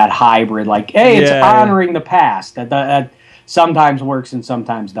to do that hybrid, like hey, it's honoring the past. That sometimes works and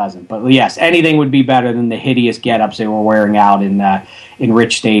sometimes doesn't. But yes, anything would be better than the hideous get-ups they were wearing out in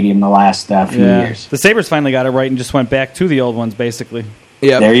Rich Stadium the last few years. The Sabres finally got it right and just went back to the old ones, basically.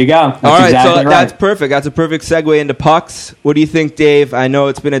 Yeah, there you go. That's all right, exactly so that's perfect. That's a perfect segue into pucks. What do you think, Dave? I know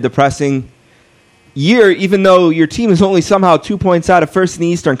it's been a depressing year, even though your team is only somehow 2 points out of first in the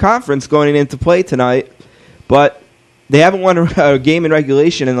Eastern Conference going into play tonight, but they haven't won a game in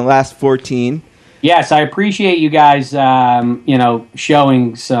regulation in the last 14. Yes, I appreciate you guys,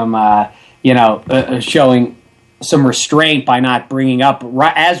 showing some, showing some restraint by not bringing up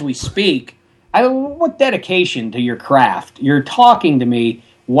right as we speak. What dedication to your craft! You're talking to me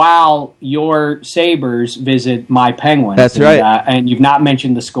while your Sabres visit my Penguins. That's right. And you've not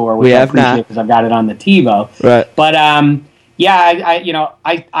mentioned the score, which I appreciate because I've got it on the TiVo. Right. But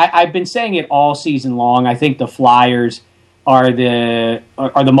I've been saying it all season long. I think the Flyers are the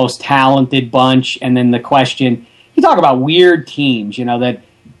most talented bunch. And then the question, you talk about weird teams, that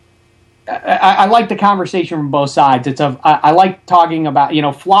I like the conversation from both sides. I like talking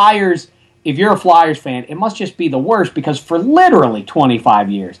about, Flyers. If you're a Flyers fan, it must just be the worst because for literally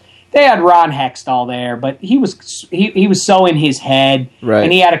 25 years, they had Ron Hextall there, but he was so in his head, right.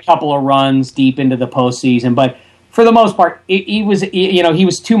 And he had a couple of runs deep into the postseason. But for the most part, he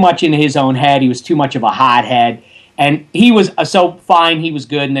was too much in his own head. He was too much of a hothead, and he was so fine. He was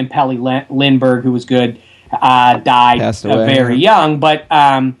good, and then Pelle Lindbergh, who was good, died very young, but.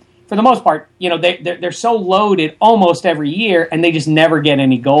 For the most part, they're so loaded almost every year, and they just never get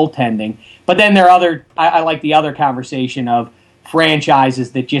any goaltending. But then there are I like the other conversation of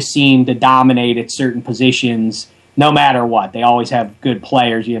franchises that just seem to dominate at certain positions no matter what. They always have good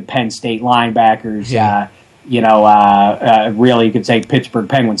players. You have Penn State linebackers, really you could say Pittsburgh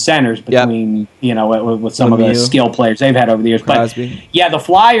Penguins centers between, with some of the skill players they've had over the years. Crosby. But yeah, the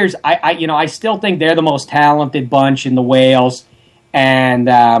Flyers, I still think they're the most talented bunch in the Whales. And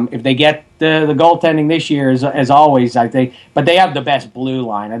if they get the goaltending this year, as always, I think, but they have the best blue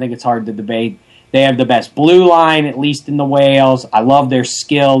line. I think it's hard to debate. They have the best blue line, at least in the Whales. I love their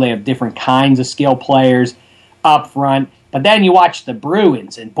skill. They have different kinds of skill players up front. But then you watch the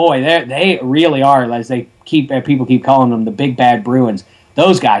Bruins, and boy, they really are, as people keep calling them, the big bad Bruins.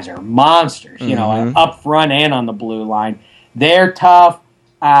 Those guys are monsters, up front and on the blue line. They're tough.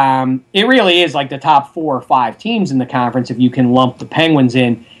 It really is like the top 4 or 5 teams in the conference if you can lump the Penguins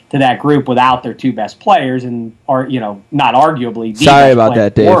in to that group without their 2 best players, and not arguably the sorry best about player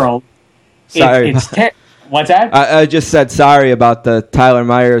that, Dave. in the world. Sorry. What's that? I just said sorry about the Tyler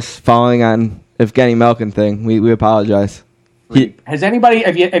Myers falling on Evgeny Malkin thing. We apologize. Has anybody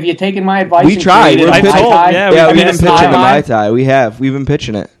have you taken my advice? We tried. We've been pitching the Mai Tai. We have. We've been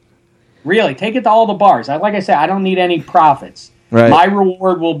pitching it. Really, take it to all the bars. Like I said, I don't need any profits. Right. My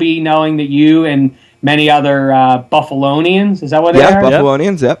reward will be knowing that you and many other Buffalonians, is that what they are?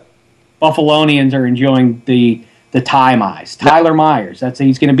 Buffalonians, yep. Buffalonians are enjoying the Thai Mize. Tyler Myers.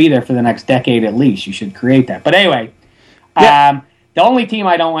 He's going to be there for the next decade at least. You should create that. But anyway, the only team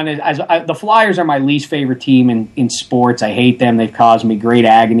I don't want to... the Flyers are my least favorite team in sports. I hate them. They've caused me great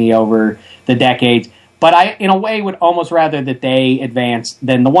agony over the decades. But I, in a way, would almost rather that they advance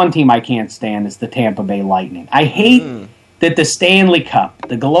than the one team I can't stand is the Tampa Bay Lightning. I hate that the Stanley Cup,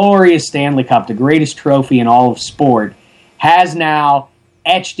 the glorious Stanley Cup, the greatest trophy in all of sport, has now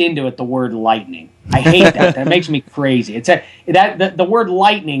etched into it the word lightning. I hate that. That makes me crazy. The word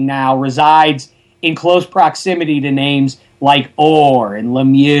lightning now resides in close proximity to names like Orr and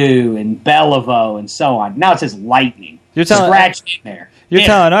Lemieux and Beliveau and so on. Now it says lightning. You're telling, scratched in there. You're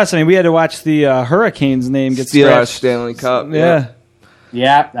telling us. I mean, we had to watch the Hurricanes name get Steal our scratched. Stanley Cup.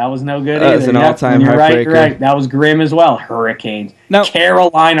 Yeah, that was no good That either. was an all-time you're heartbreaker. right. That was grim as well. Hurricanes. Now,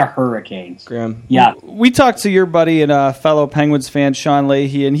 Carolina Hurricanes. Grim. Yeah. We talked to your buddy and fellow Penguins fan, Sean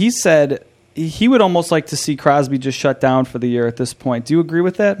Leahy, and he said he would almost like to see Crosby just shut down for the year at this point. Do you agree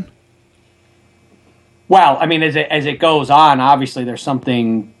with that? Well, I mean, as it goes on, obviously there's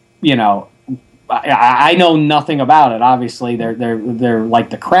something, I know nothing about it. Obviously, they're like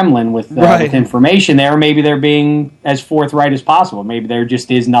the Kremlin with information there. Maybe they're being as forthright as possible. Maybe there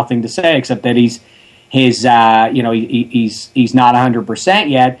just is nothing to say except that he's not 100%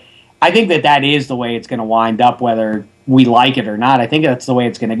 yet. I think that is the way it's going to wind up, whether we like it or not. I think that's the way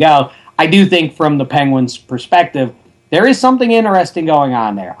it's going to go. I do think from the Penguins' perspective, there is something interesting going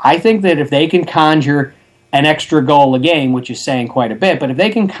on there. I think that if they can conjure an extra goal a game, which is saying quite a bit, but if they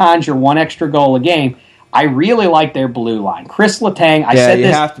can conjure one extra goal a game, I really like their blue line. Chris Letang, I said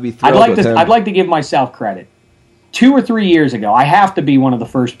this. Have to be thrilled with him. I'd like to give myself credit. 2 or 3 years ago, I have to be one of the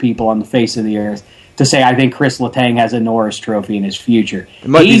first people on the face of the earth to say I think Chris Letang has a Norris Trophy in his future.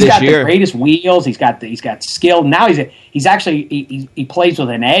 He's got the greatest wheels. He's got skill. Now he's actually he plays with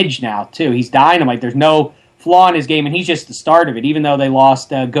an edge now too. He's dynamite. There's no flaw in his game, and he's just the start of it. Even though they lost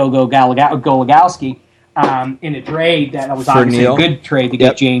Golagowski in a trade that was obviously a good trade to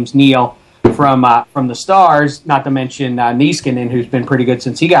get James Neal from the Stars. Not to mention Niskanen, who's been pretty good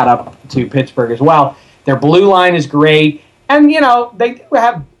since he got up to Pittsburgh as well. Their blue line is great, and they do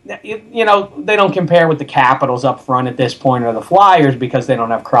have. They don't compare with the Capitals up front at this point or the Flyers because they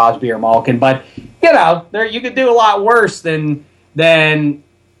don't have Crosby or Malkin. But you could do a lot worse than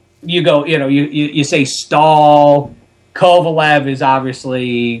you go. You say Stahl, Kovalev is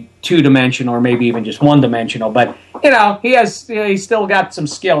obviously 2-dimensional or maybe even just 1-dimensional. But he's still got some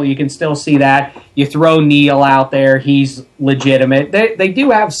skill. You can still see that. You throw Neal out there, he's legitimate. They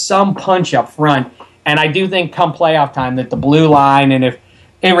do have some punch up front, and I do think come playoff time that the blue line, and if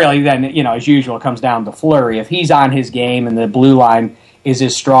it really then, as usual, it comes down to Fleury. If he's on his game and the blue line is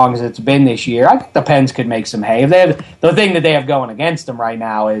as strong as it's been this year, I think the Pens could make some hay. The thing that they have going against them right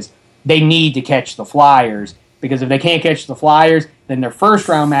now is they need to catch the Flyers, because if they can't catch the Flyers, then their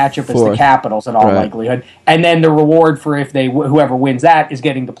first-round matchup is the Capitals in all likelihood. And then the reward for whoever wins that is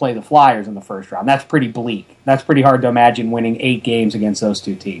getting to play the Flyers in the first round. That's pretty bleak. That's pretty hard to imagine winning 8 games against those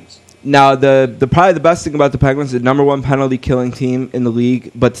 2 teams. Now, the probably the best thing about the Penguins is the #1 penalty-killing team in the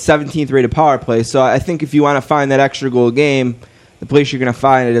league, but 17th rated power play. So I think if you want to find that extra goal game, the place you're going to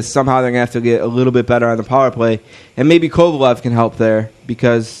find it is somehow they're going to have to get a little bit better on the power play. And maybe Kovalev can help there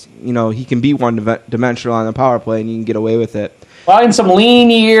because, he can be one-dimensional on the power play and you can get away with it. Well, in some lean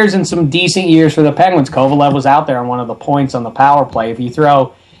years and some decent years for the Penguins, Kovalev was out there on one of the points on the power play. If you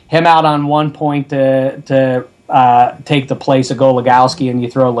throw him out on one point to take the place of Golagowski and you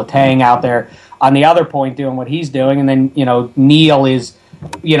throw Letang out there on the other point doing what he's doing, and then Neal is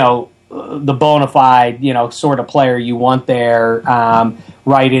the bona fide sort of player you want there,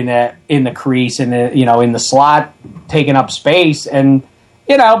 right in the crease and in the slot, taking up space, and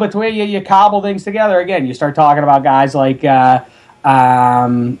between you cobble things together again. You start talking about guys like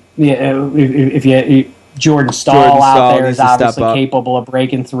if you. Jordan Stahl out there is obviously capable of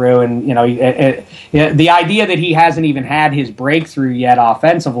breaking through, and the idea that he hasn't even had his breakthrough yet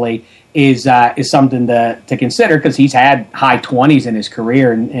offensively is something to consider, because he's had high 20s in his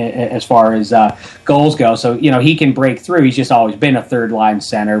career as far as goals go. So he can break through. He's just always been a third line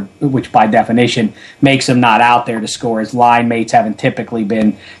center, which by definition makes him not out there to score. His line mates haven't typically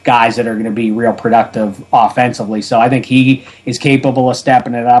been guys that are going to be real productive offensively. So I think he is capable of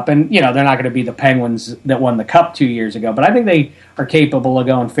stepping it up. And they're not going to be the Penguins that won the Cup 2 years ago, but I think they are capable of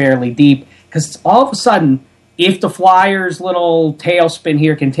going fairly deep, because all of a sudden, if the Flyers' little tailspin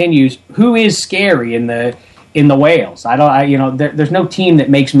here continues, who is scary in the Whales? There's no team that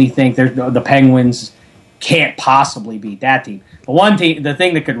makes me think the Penguins can't possibly beat that team. The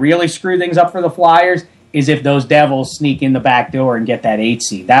thing that could really screw things up for the Flyers is if those Devils sneak in the back door and get that 8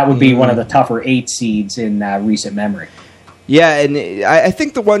 seed. That would be one of the tougher 8 seeds in recent memory. Yeah, and I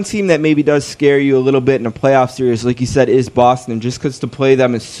think the one team that maybe does scare you a little bit in a playoff series, like you said, is Boston, just because to play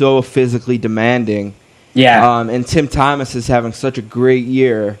them is so physically demanding. Yeah. And Tim Thomas is having such a great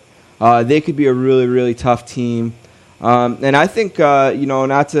year. They could be a really, really tough team. And I think, but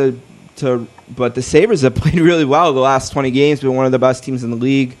the Sabres have played really well the last 20 games, been one of the best teams in the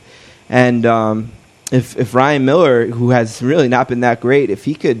league. And if Ryan Miller, who has really not been that great, if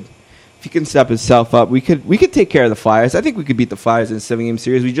he can step himself up, we could take care of the Flyers. I think we could beat the Flyers in a 7-game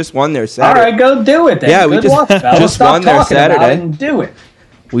series. We just won there Saturday. All right, go do it then. Yeah, Good we luck, just won there Saturday. And do it.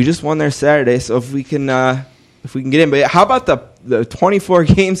 We just won there Saturday, so if we can get in. But how about the 24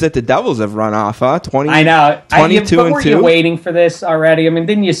 games that the Devils have run off? Huh? 20. I know. 22 but and were 2. You waiting for this already? I mean,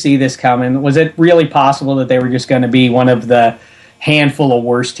 didn't you see this coming? Was it really possible that they were just going to be one of the handful of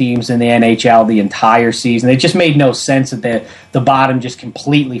worst teams in the NHL the entire season? It just made no sense that the bottom just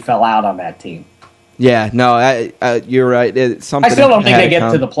completely fell out on that team. Yeah, no, you're right. I still don't think they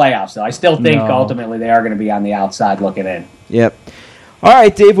get to the playoffs, though. I still think ultimately they are going to be on the outside looking in. Yep. All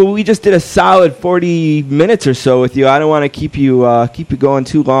right, Dave. Well, we just did a solid 40 minutes or so with you. I don't want to keep you going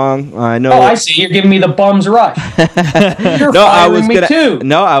too long. I know. Oh, I see. You're giving me the bum's rush. You're firing me too.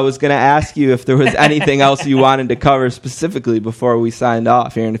 No, I was gonna ask you if there was anything else you wanted to cover specifically before we signed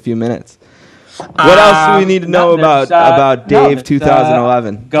off here in a few minutes. What else do we need to know about Dave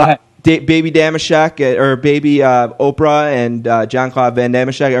 2011? Go ahead. Baby Damashek or Baby Oprah and John-Claude Van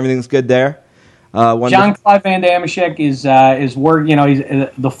Damashek. Everything's good there. John-Claude Van Damashek is work. He's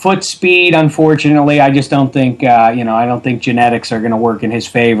the foot speed. Unfortunately, I just don't think I don't think genetics are going to work in his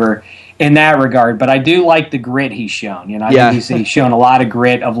favor in that regard. But I do like the grit he's shown. I think he's shown a lot of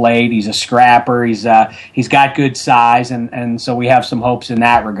grit of late. He's a scrapper. He's got good size, and so we have some hopes in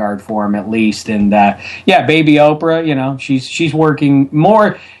that regard for him at least. And Baby Oprah, she's working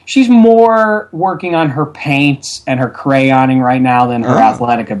more. She's more working on her paints and her crayoning right now than her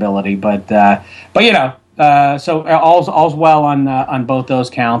athletic ability. But so all's well on both those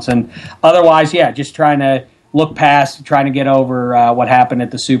counts. And otherwise, just trying to look past, trying to get over what happened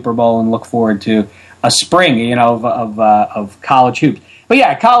at the Super Bowl and look forward to a spring, of college hoops.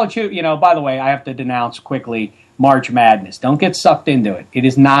 But college hoops. By the way, I have to denounce quickly March Madness. Don't get sucked into it. It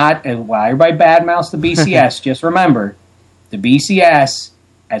is not. While everybody badmouths the BCS, just remember the BCS,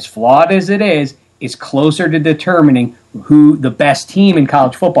 as flawed as it is closer to determining who the best team in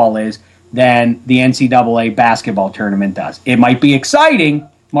college football is than the NCAA basketball tournament does. It might be exciting,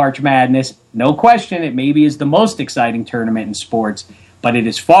 March Madness, no question. It maybe is the most exciting tournament in sports, but it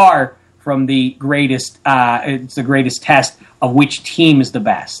is far from the greatest. It's the greatest test of which team is the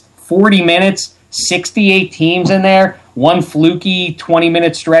best. 40 minutes, 68 teams in there, one fluky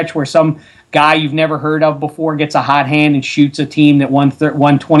 20-minute stretch where some guy you've never heard of before gets a hot hand and shoots a team that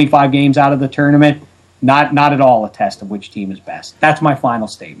won 25 games out of the tournament. Not at all a test of which team is best. That's my final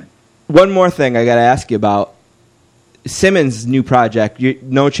statement. One more thing I got to ask you about. Simmons' new project.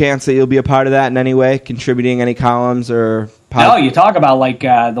 No chance that you'll be a part of that in any way, contributing any columns or... No, you talk about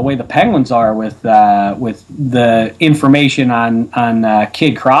the way the Penguins are with the information on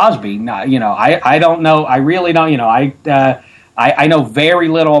Kid Crosby. I don't know. I really don't. I know very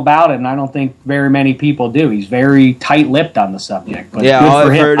little about it, and I don't think very many people do. He's very tight-lipped on the subject. But good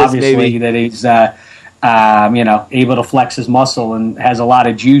for him, obviously, that he's able to flex his muscle and has a lot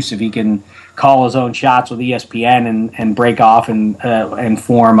of juice if he can call his own shots with ESPN and break off and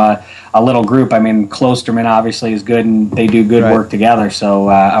form a little group. I mean, Klosterman obviously is good, and they do good work together. So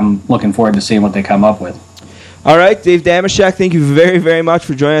I'm looking forward to seeing what they come up with. All right, Dave Damashek, thank you very, very much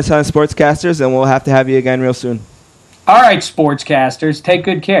for joining us on Sportscasters, and we'll have to have you again real soon. All right, Sportscasters, take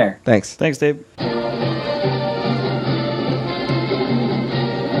good care. Thanks. Thanks, Dave.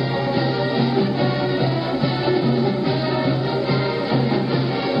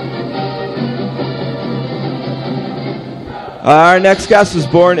 Our next guest was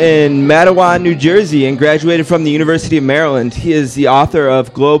born in Matawan, New Jersey, and graduated from the University of Maryland. He is the author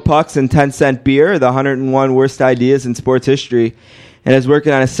of Glow Pucks and 10-Cent Beer, the 101 Worst Ideas in Sports History, and is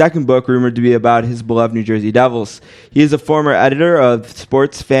working on a second book rumored to be about his beloved New Jersey Devils. He is a former editor of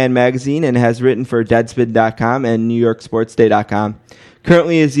Sports Fan Magazine and has written for Deadspin.com and NewYorkSportsDay.com.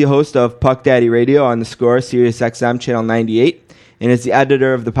 Currently is the host of Puck Daddy Radio on the Score, Sirius XM Channel 98, and is the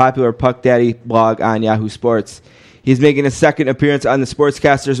editor of the popular Puck Daddy blog on Yahoo Sports. He's making a second appearance on the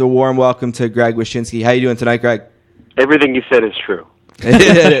Sportscasters. A warm welcome to Greg Wyshynski. How you doing tonight, Greg? Everything you said is true.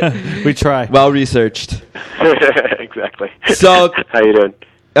 We try. Well researched. Exactly. So, how you doing?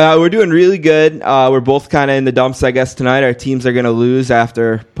 We're doing really good. We're both kind of in the dumps, I guess, tonight. Our teams are going to lose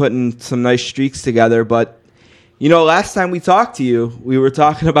after putting some nice streaks together. But, you know, last time we talked to you, we were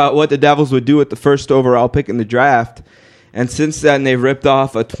talking about what the Devils would do with the first overall pick in the draft. And since then, they've ripped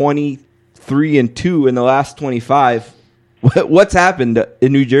off a 23-2 in the last 25. What's happened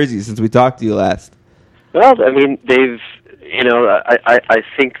in New Jersey since we talked to you last? Well, I mean, they've, you know, I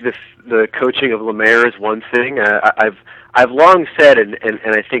think the coaching of Lemaire is one thing. I've long said, and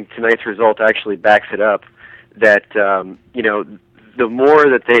I think tonight's result actually backs it up, that you know, the more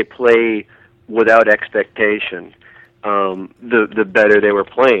that they play without expectation, the better they were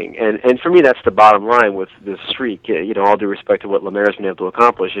playing. And for me, that's the bottom line with this streak. You know, all due respect to what Lemaire's been able to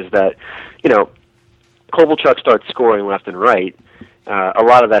accomplish, is that, you know, Kovalchuk starts scoring left and right. A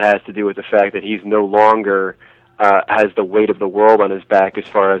lot of that has to do with the fact that he's no longer has the weight of the world on his back as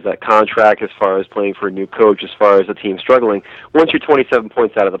far as that contract, as far as playing for a new coach, as far as the team struggling. Once you're 27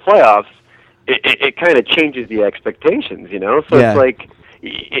 points out of the playoffs, it kind of changes the expectations, you know? So It's like,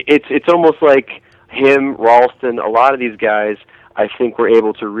 it's almost like him, Ralston, a lot of these guys, I think, were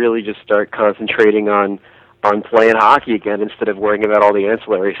able to really just start concentrating on playing hockey again instead of worrying about all the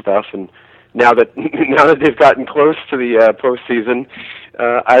ancillary stuff. And now that they've gotten close to the postseason,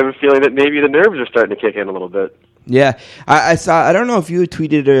 I have a feeling that maybe the nerves are starting to kick in a little bit. Yeah, I saw. I don't know if you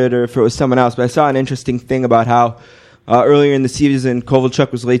tweeted it or if it was someone else, but I saw an interesting thing about how earlier in the season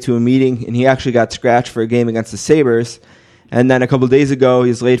Kovalchuk was late to a meeting, and he actually got scratched for a game against the Sabres. And then a couple of days ago, he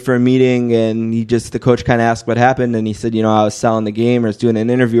was late for a meeting, and the coach kind of asked what happened, and he said, you know, I was selling the game or was doing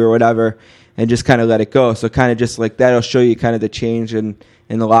an interview or whatever, and just kind of let it go. So kind of just like that'll show you kind of the change in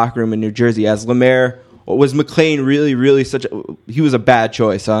the locker room in New Jersey. As Lemaire, was McLean really, really he was a bad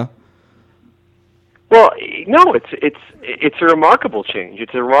choice, huh? Well, no, it's a remarkable change.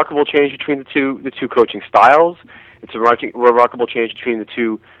 It's a remarkable change between the two coaching styles. It's a remarkable change between the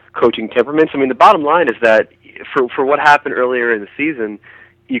two coaching temperaments. I mean, the bottom line is that for what happened earlier in the season,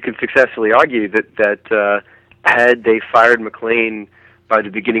 you can successfully argue that had they fired McLean by the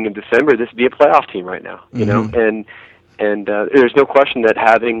beginning of December, this would be a playoff team right now. You know, and there's no question that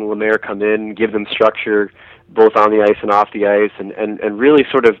having Lemaire come in, give them structure both on the ice and off the ice, and really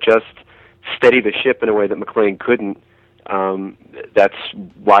sort of just steady the ship in a way that McLean couldn't. That's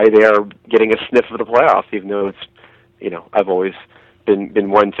why they are getting a sniff of the playoffs, even though it's, you know, I've always been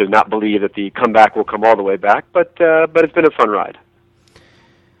one to not believe that the comeback will come all the way back, but it's been a fun ride.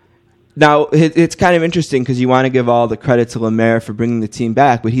 Now, it's kind of interesting because you want to give all the credit to Lemaire for bringing the team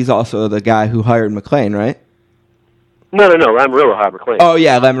back, but he's also the guy who hired McLean, right? No, Lamoriello hired McLean. Oh,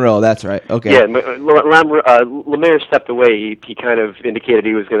 yeah, Lamoriello, that's right. Okay. Yeah, Lemaire stepped away. He kind of indicated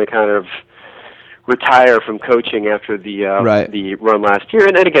he was going to kind of retire from coaching after the run last year.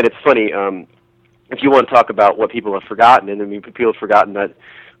 And again, it's funny, if you want to talk about what people have forgotten, and I mean, people have forgotten that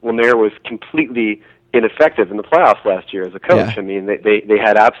Lemaire was completely ineffective in the playoffs last year as a coach. Yeah. I mean, they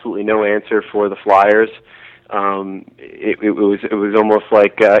had absolutely no answer for the Flyers. It was almost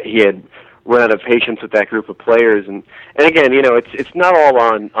like he had run out of patience with that group of players. And again, you know, it's not all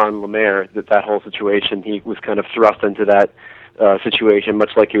on Lemaire that whole situation. He was kind of thrust into that situation,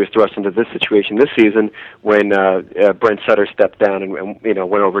 much like he was thrust into this situation this season when Brent Sutter stepped down and you know,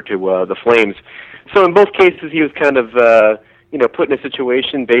 went over to the Flames. So in both cases, he was kind of you know, put in a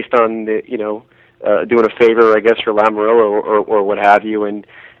situation based on you know, doing a favor, I guess, for Lamoriello or what have you, and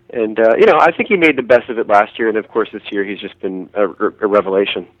you know, I think he made the best of it last year, and of course this year he's just been a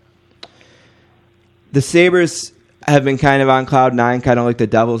revelation. The Sabres have been kind of on cloud nine, kind of like the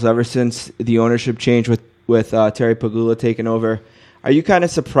Devils ever since the ownership change with Terry Pagula taking over. Are you kind of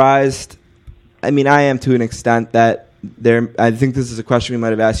surprised? I mean, I am to an extent that I think this is a question we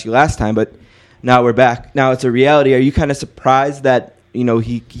might have asked you last time, but now we're back. Now it's a reality. Are you kind of surprised that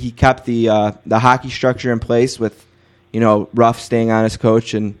he kept the hockey structure in place with Ruff staying on as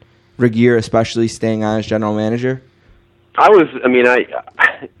coach and Regier especially staying on as general manager?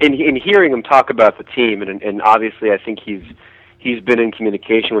 In hearing him talk about the team, and obviously I think he's been in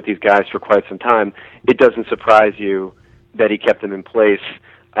communication with these guys for quite some time. It doesn't surprise you that he kept them in place.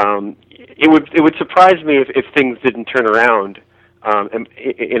 It would surprise me if things didn't turn around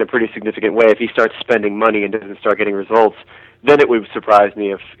in a pretty significant way. If he starts spending money and doesn't start getting results, then it would surprise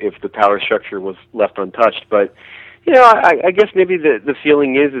me if the power structure was left untouched. But I guess maybe the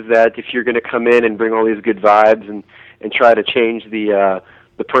feeling is that if you're going to come in and bring all these good vibes and try to change the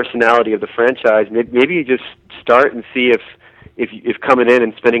personality of the franchise, maybe you just start and see if coming in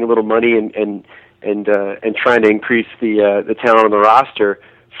and spending a little money and trying to increase the talent on the roster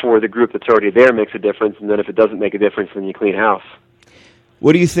for the group that's already there makes a difference, and then if it doesn't make a difference, then you clean house.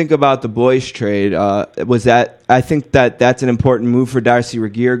 What do you think about the Boyce trade? I think that's an important move for Darcy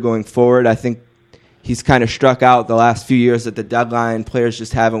Regier going forward. I think he's kind of struck out the last few years at the deadline. Players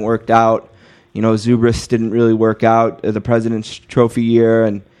just haven't worked out. Zubris didn't really work out the President's Trophy year,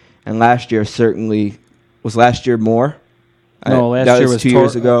 and last year certainly was last year more. No, last year was 2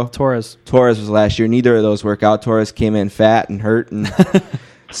 years ago. Torres was last year. Neither of those work out. Torres came in fat and hurt, and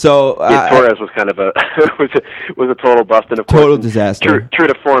so Torres was kind of was a total bust, and of course, total disaster. True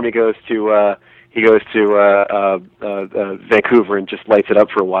to form, he goes to Vancouver and just lights it up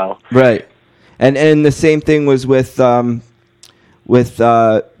for a while. Right, and the same thing was with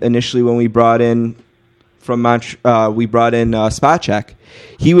initially when we brought in from Spacek.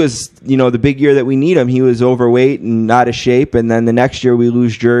 He was, the big year that we need him, he was overweight and not a shape, and then the next year we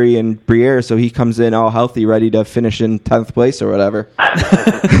lose Jury and Briere, so he comes in all healthy, ready to finish in 10th place or whatever.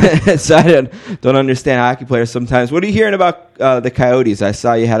 So I don't understand hockey players sometimes. What are you hearing about the Coyotes? I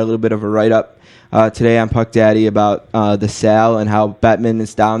saw you had a little bit of a write-up today on Puck Daddy about the Sal and how Bettman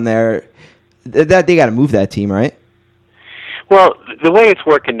is down there. That they got to move that team, right? Well, the way it's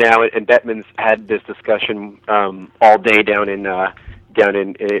working now, and Bettman's had this discussion all day down in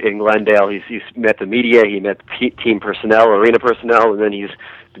Glendale. He's met the media, he met team personnel, arena personnel, and then he's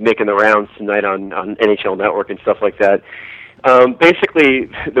making the rounds tonight on NHL Network and stuff like that. Basically,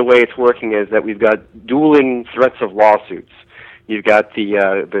 the way it's working is that we've got dueling threats of lawsuits. You've got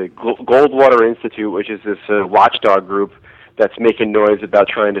the Goldwater Institute, which is this watchdog group that's making noise about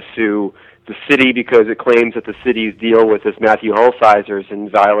trying to sue the city because it claims that the city's deal with this Matthew Holsizer is in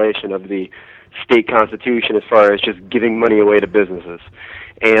violation of the state constitution as far as just giving money away to businesses.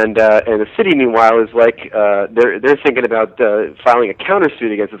 And the city, meanwhile, is like they're thinking about filing a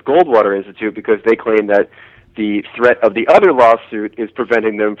countersuit against this Goldwater Institute because they claim that the threat of the other lawsuit is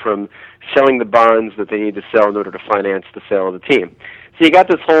preventing them from selling the bonds that they need to sell in order to finance the sale of the team. So you got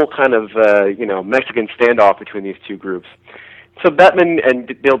this whole kind of Mexican standoff between these two groups. So Bettman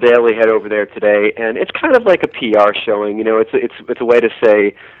and Bill Daly head over there today, and it's kind of like a PR showing. It's a way to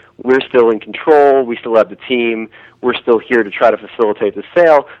say we're still in control, we still have the team, we're still here to try to facilitate the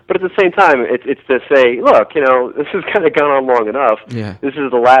sale. But at the same time, it's to say, look, this has kind of gone on long enough. Yeah. This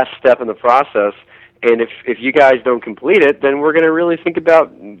is the last step in the process, and if you guys don't complete it, then we're going to really think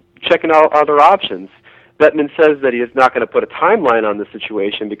about checking out other options. Bettman says that he is not going to put a timeline on the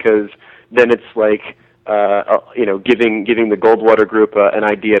situation because then it's like giving the Goldwater Group an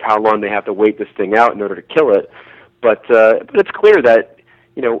idea of how long they have to wait this thing out in order to kill it. But it's clear that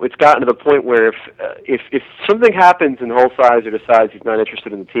it's gotten to the point where if something happens and Holsizer decides he's not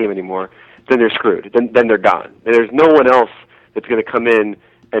interested in the team anymore, then they're screwed. Then they're gone. And there's no one else that's going to come in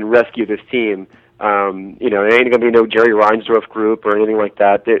and rescue this team. There ain't going to be no Jerry Reinsdorf group or anything like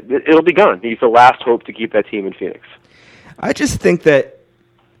that. It'll be gone. He's the last hope to keep that team in Phoenix. I just think that,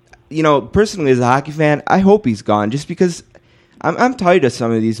 personally as a hockey fan, I hope he's gone just because I'm tired of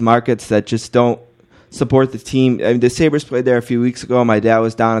some of these markets that just don't support the team. I mean, the Sabres played there a few weeks ago. My dad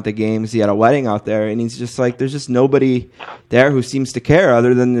was down at the games. He had a wedding out there, and he's just like, there's just nobody there who seems to care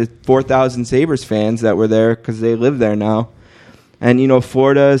other than the 4,000 Sabres fans that were there because they live there now. And,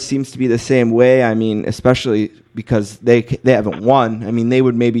 Florida seems to be the same way. I mean, especially because they haven't won. I mean, they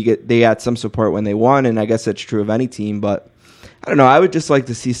got some support when they won, and I guess that's true of any team. But I don't know. I would just like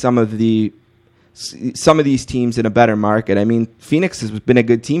to see some of these teams in a better market. I mean, Phoenix has been a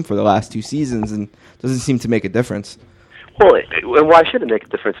good team for the last 2 seasons and doesn't seem to make a difference. Well, why should it make a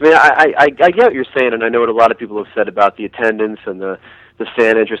difference? I mean, I get what you're saying, and I know what a lot of people have said about the attendance and the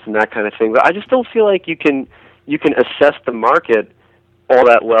fan interest and that kind of thing. But I just don't feel like you can you can assess the market all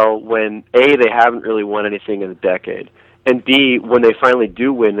that well when A, they haven't really won anything in a decade, and B, when they finally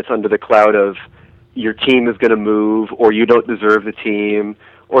do win, it's under the cloud of your team is going to move, or you don't deserve the team,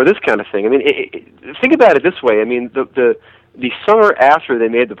 or this kind of thing. I mean, think about it this way. I mean, the summer after they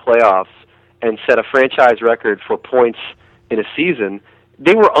made the playoffs and set a franchise record for points in a season,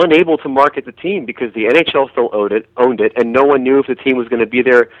 they were unable to market the team because the NHL still owned it, and no one knew if the team was going to be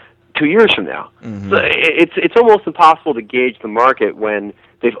there 2 years from now. Mm-hmm. So it's almost impossible to gauge the market when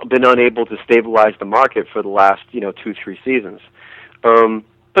they've been unable to stabilize the market for the last 2-3 seasons.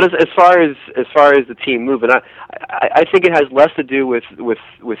 But as far as the team moving, I think it has less to do with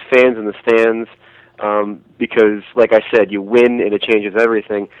fans in the stands, because, like I said, you win and it changes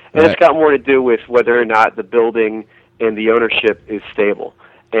everything, and It's got more to do with whether or not the building and the ownership is stable.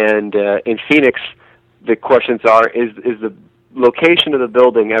 And in Phoenix, the questions are: is the location of the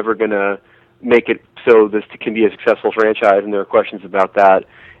building ever going to make it so this can be a successful franchise? And there are questions about that.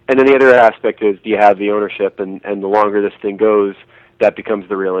 And then the other aspect is, do you have the ownership? And the longer this thing goes, that becomes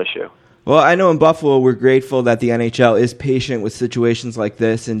the real issue. Well, I know in Buffalo we're grateful that the NHL is patient with situations like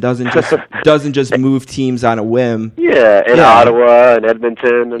this and doesn't just move teams on a whim. Yeah, Ottawa and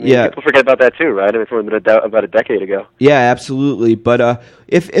Edmonton. I mean, people forget about that too, right? I mean, it's only been about a decade ago. Yeah, absolutely. But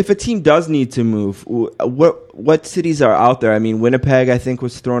if a team does need to move, what cities are out there? I mean, Winnipeg, I think,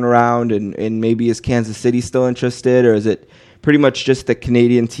 was thrown around, and maybe is Kansas City still interested, or is it pretty much just the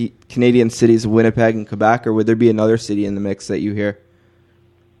Canadian cities of Winnipeg and Quebec, or would there be another city in the mix that you hear?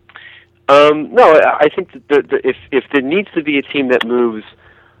 No, I think that if there needs to be a team that moves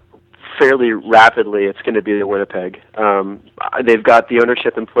fairly rapidly, it's going to be the Winnipeg. They've got the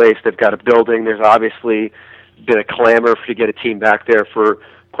ownership in place. They've got a building. There's obviously been a clamor to get a team back there for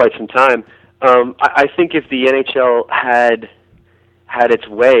quite some time. I think if the NHL had its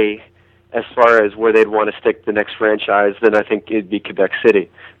way as far as where they'd want to stick the next franchise, then I think it'd be Quebec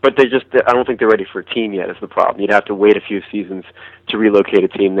City. But I don't think they're ready for a team yet is the problem. You'd have to wait a few seasons to relocate a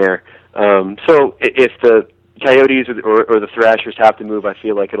team there. So if the Coyotes or the Thrashers have to move, I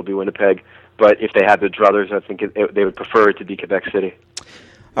feel like it'll be Winnipeg. But if they had the druthers, I think they would prefer it to be Quebec City.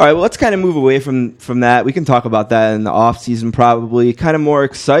 All right, well, let's kind of move away from that. We can talk about that in the offseason probably. Kind of more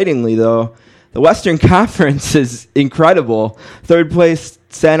excitingly, though, the Western Conference is incredible. Third place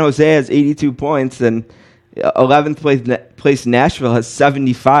San Jose has 82 points, and 11th place Nashville has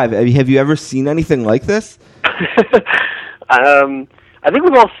 75. Have you ever seen anything like this? I think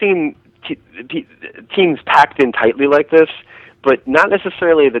we've all seen teams packed in tightly like this, but not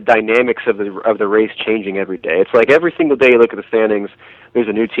necessarily the dynamics of the race changing every day. It's like every single day you look at the standings, there's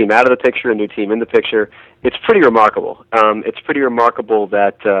a new team out of the picture, a new team in the picture. It's pretty remarkable. It's pretty remarkable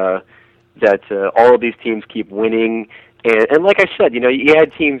that all of these teams keep winning. And like I said, you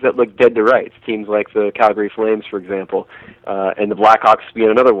had teams that look dead to rights, teams like the Calgary Flames, for example, and the Blackhawks being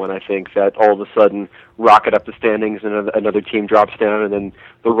another one, I think, that all of a sudden rocket up the standings and another team drops down and then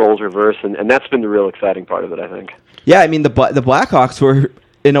the roles reverse, and that's been the real exciting part of it, I think. Yeah, I mean, the Blackhawks were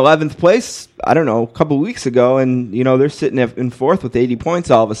in 11th place, I don't know, a couple of weeks ago, and, they're sitting in fourth with 80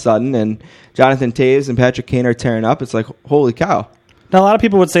 points all of a sudden, and Jonathan Toews and Patrick Kane are tearing up. It's like, holy cow. Now, a lot of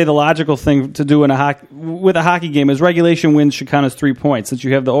people would say the logical thing to do with a hockey game is regulation wins should count as 3 points, since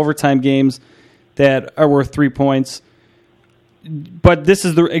you have the overtime games that are worth 3 points. But this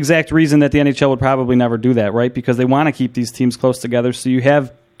is the exact reason that the NHL would probably never do that, right? Because they want to keep these teams close together, so you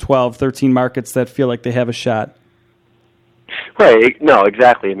have 12, 13 markets that feel like they have a shot. Right. No,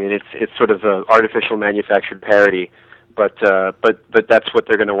 exactly. I mean, it's sort of an artificial manufactured parity, but that's what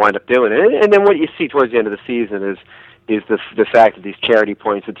they're going to wind up doing. And then what you see towards the end of the season is the fact that these charity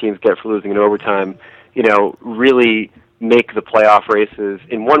points that teams get for losing in overtime, really make the playoff races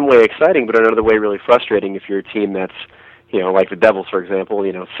in one way exciting, but in another way really frustrating if you're a team that's, like the Devils, for example,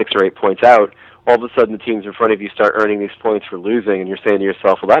 6 or 8 points out. All of a sudden the teams in front of you start earning these points for losing, and you're saying to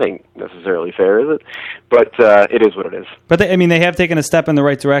yourself, well, that ain't necessarily fair, is it? But it is what it is. But they have taken a step in the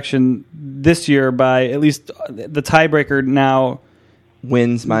right direction this year by at least the tiebreaker now.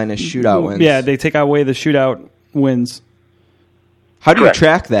 Wins minus shootout wins. Yeah, they take away the shootout wins. How do you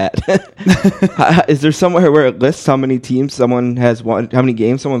track that? Is there somewhere where it lists how many teams someone has won, how many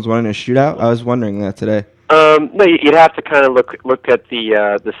games someone's won in a shootout? I was wondering that today. No, you'd have to kind of look at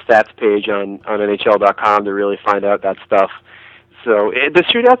the stats page on NHL.com to really find out that stuff. So the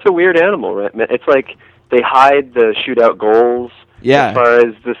shootout's a weird animal, right? It's like they hide the shootout goals. Yeah. As far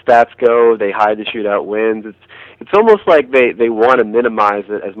as the stats go, they hide the shootout wins. It's almost like they want to minimize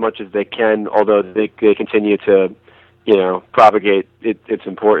it as much as they can, although they continue to propagate its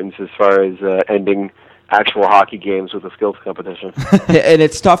importance as far as ending actual hockey games with a skills competition. And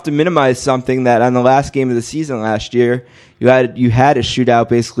it's tough to minimize something that on the last game of the season last year, you had a shootout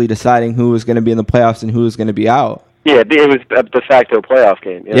basically deciding who was going to be in the playoffs and who was going to be out. Yeah, it was a de facto playoff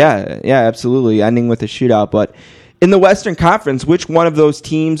game. Yeah, absolutely, ending with a shootout. But in the Western Conference, which one of those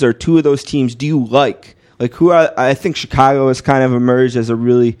teams or two of those teams do you like? Like I think Chicago has kind of emerged as a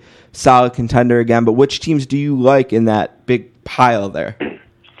really solid contender again, but which teams do you like in that big pile there?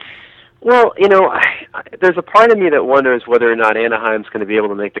 Well, there's a part of me that wonders whether or not Anaheim's going to be able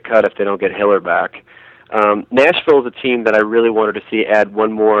to make the cut if they don't get Hiller back. Nashville is a team that I really wanted to see add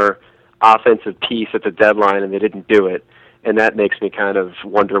one more offensive piece at the deadline, and they didn't do it. And that makes me kind of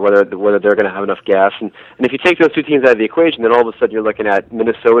wonder whether they're going to have enough gas. And if you take those two teams out of the equation, then all of a sudden you're looking at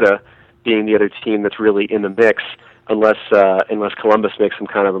Minnesota being the other team that's really in the mix, unless Columbus makes some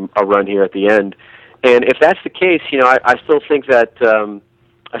kind of a run here at the end. And if that's the case, I still think that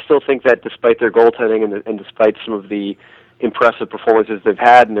despite their goaltending and despite some of the impressive performances they've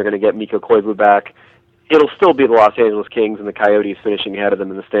had, and they're going to get Mikko Koivu back, it'll still be the Los Angeles Kings and the Coyotes finishing ahead of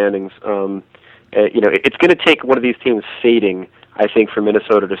them in the standings. It's going to take one of these teams fading, I think, for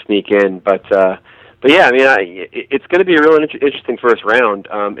Minnesota to sneak in. But yeah, I mean, it's going to be a real interesting first round.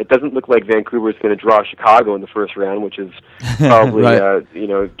 It doesn't look like Vancouver is going to draw Chicago in the first round, which is probably right.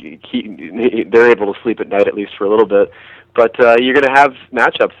 They're able to sleep at night at least for a little bit. But you're going to have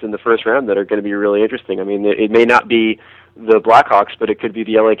matchups in the first round that are going to be really interesting. I mean, it may not be the Blackhawks, but it could be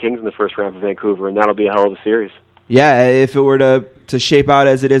the LA Kings in the first round for Vancouver, and that'll be a hell of a series. Yeah, if it were to shape out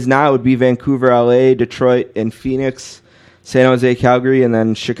as it is now, it would be Vancouver, LA, Detroit, and Phoenix, San Jose, Calgary, and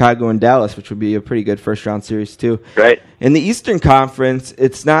then Chicago and Dallas, which would be a pretty good first-round series, too. Right. In the Eastern Conference,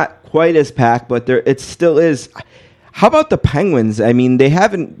 it's not quite as packed, but it still is. How about the Penguins? I mean,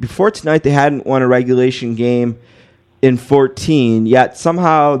 before tonight, they hadn't won a regulation game in 14, yet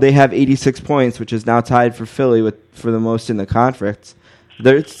somehow they have 86 points, which is now tied for Philly for the most in the conference.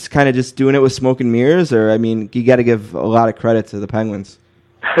 They're kind of just doing it with smoke and mirrors, or, I mean, you got to give a lot of credit to the Penguins.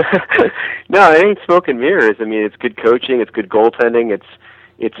 No, it ain't smoke and mirrors. I mean, it's good coaching, it's good goaltending, it's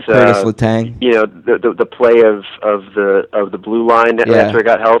Curtis Letang. The play of the blue line after it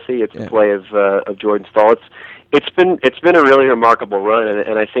got healthy. It's the play of Jordan Stahl. It's been a really remarkable run,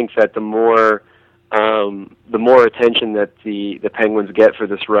 and I think that the more attention that the Penguins get for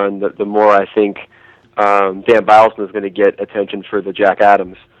this run, the more I think Dan Bileston is going to get attention for the Jack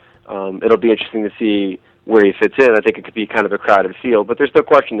Adams. It'll be interesting to see where he fits in. I think it could be kind of a crowded field, but there's no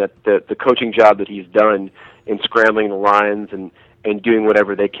question that the coaching job that he's done in scrambling the lines and doing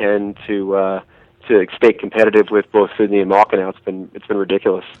whatever they can to stay competitive with both Sidney and Malkin now, it's been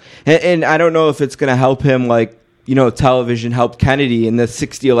ridiculous. And I don't know if it's going to help him television helped Kennedy in the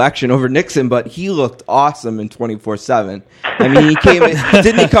 60 election over Nixon, but he looked awesome in 24/7. I mean,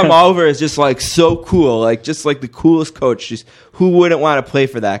 didn't he come over as just like so cool, just like the coolest coach? Just who wouldn't want to play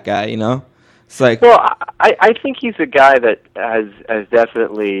for that guy? It's like. Well, I think he's a guy that has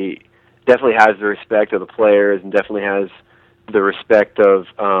definitely has the respect of the players and definitely has the respect of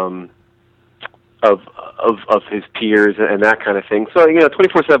his peers and that kind of thing. So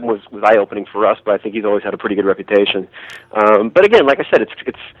 24/7 was eye-opening for us, but I think he's always had a pretty good reputation. But again, like I said,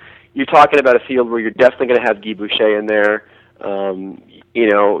 it's you're talking about a field where you're definitely going to have Guy Boucher in there.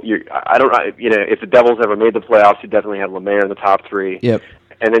 If the Devils ever made the playoffs, you definitely have Lemaire in the top three. Yep.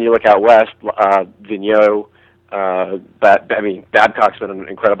 And then you look out west, Vigneault. Babcock's done an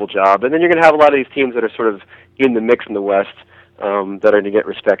incredible job, and then you're going to have a lot of these teams that are sort of in the mix in the West. That are going to get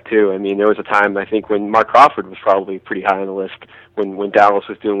respect too. I mean, there was a time I think when Mark Crawford was probably pretty high on the list when Dallas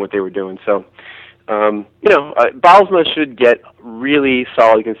was doing what they were doing. So, Bilesma should get really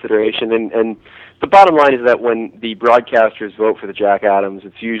solid consideration. And the bottom line is that when the broadcasters vote for the Jack Adams,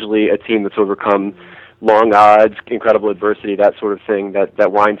 it's usually a team that's overcome long odds, incredible adversity, that sort of thing,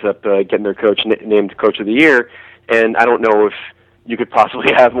 that winds up getting their coach named Coach of the Year. And I don't know if you could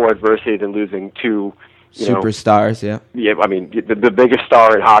possibly have more adversity than losing two superstars, yeah. Yeah, I mean, the biggest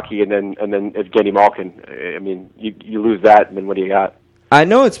star in hockey, and then Evgeny Malkin. I mean, you lose that, and then what do you got? I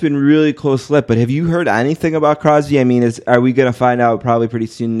know it's been really close-lipped, but have you heard anything about Crosby? I mean, are we going to find out probably pretty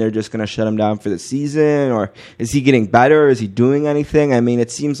soon they're just going to shut him down for the season, or is he getting better? Is he doing anything? I mean, it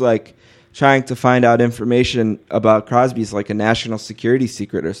seems like trying to find out information about Crosby is like a national security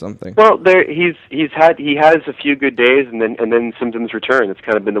secret or something. Well, he has a few good days, and then symptoms return. It's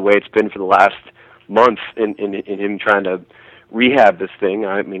kind of been the way it's been for the last month in him trying to rehab this thing.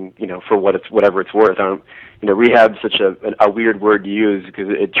 I mean, for whatever it's worth. Rehab's such a weird word to use because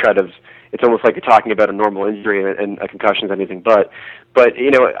it's almost like you're talking about a normal injury and a concussion is anything but. But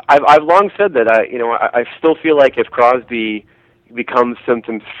I've long said that I still feel like if Crosby becomes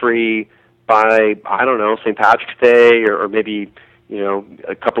symptoms free by, I don't know, St. Patrick's Day or maybe,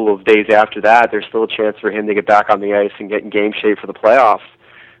 a couple of days after that, there's still a chance for him to get back on the ice and get in game shape for the playoffs.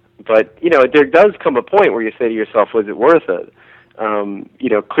 But, there does come a point where you say to yourself, was it worth it?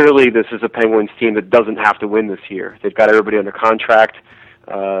 Clearly this is a Penguins team that doesn't have to win this year. They've got everybody under contract.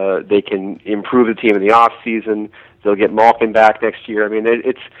 They can improve the team in the off season. They'll get Malkin back next year. I mean,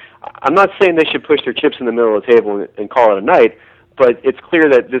 I'm not saying they should push their chips in the middle of the table and call it a night, but it's clear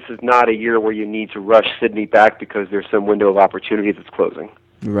that this is not a year where you need to rush Sidney back because there's some window of opportunity that's closing.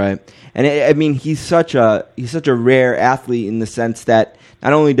 Right, and he's such a rare athlete in the sense that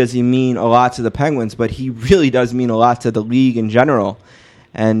not only does he mean a lot to the Penguins, but he really does mean a lot to the league in general.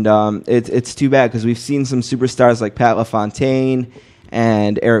 And it's too bad because we've seen some superstars like Pat LaFontaine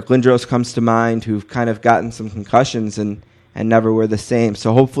and Eric Lindros comes to mind who've kind of gotten some concussions and never were the same.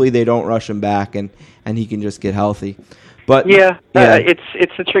 So hopefully they don't rush him back and he can just get healthy. But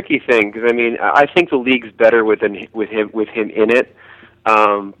it's a tricky thing because I think the league's better with him in it.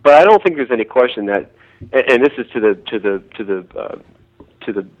 But I don't think there's any question that, and this is to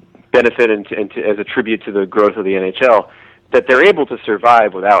the benefit and as a tribute to the growth of the NHL, that they're able to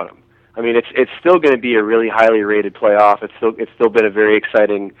survive without him. I mean, it's still going to be a really highly rated playoff. It's still been a very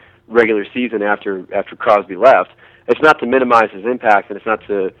exciting regular season after Crosby left. It's not to minimize his impact, and it's not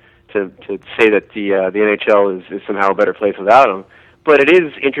to say that the NHL is somehow a better place without him. But it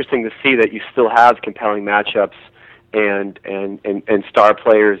is interesting to see that you still have compelling matchups and star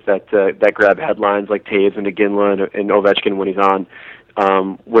players that grab headlines like Taves and Iginla and Ovechkin when he's on,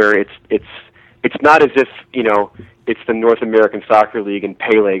 where it's not as if it's the North American Soccer League and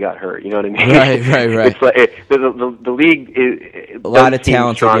Pele got hurt. You know what I mean? Right. It's like the league is a lot of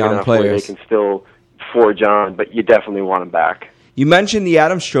talented young players. They can still forge on, but you definitely want them back. You mentioned the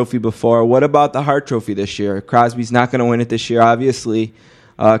Adams Trophy before. What about the Hart Trophy this year? Crosby's not going to win it this year, obviously,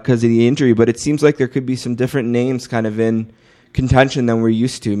 because of the injury, but it seems like there could be some different names kind of in contention than we're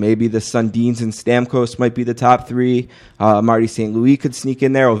used to. Maybe the Sundins and Stamkos might be the top three. Marty St. Louis could sneak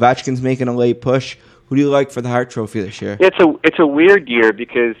in there. Ovechkin's making a late push. Who do you like for the Hart Trophy this year? It's a weird year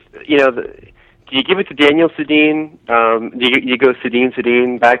because, do you give it to Daniel Sedin? Do you go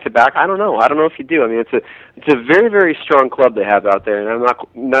Sedin back to back? I don't know. I don't know if you do. I mean, it's a very, very strong club they have out there, and I'm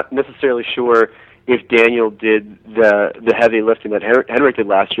not necessarily sure if Daniel did the heavy lifting that Henrik did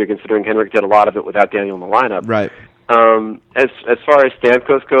last year, considering Henrik did a lot of it without Daniel in the lineup. Right. As far as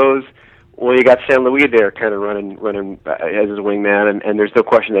Stamkos goes, well, you got St. Louis there kind of running as his wingman, and there's no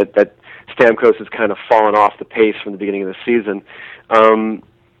question that Stamkos has kind of fallen off the pace from the beginning of the season.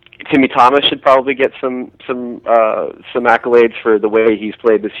 Timmy Thomas should probably get some accolades for the way he's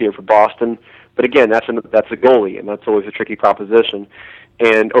played this year for Boston. But again, that's a goalie, and that's always a tricky proposition.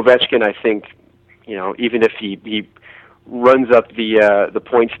 And Ovechkin, I think, even if he runs up the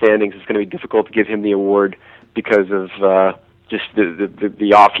point standings, it's going to be difficult to give him the award because of just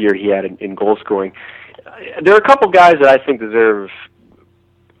the off year he had in goal scoring. There are a couple guys that I think deserve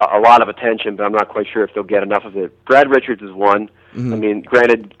a lot of attention, but I'm not quite sure if they'll get enough of it. Brad Richards is one. Mm-hmm. I mean,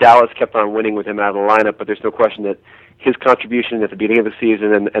 granted, Dallas kept on winning with him out of the lineup, but there's no question that his contribution at the beginning of the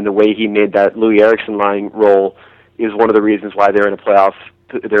season and the way he made that Louis Eriksson line role is one of the reasons why they're in playoff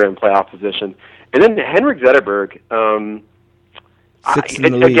position. And then Henrik Zetterberg,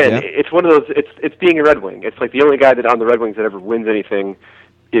 it's one of those. It's being a Red Wing. It's like the only guy that on the Red Wings that ever wins anything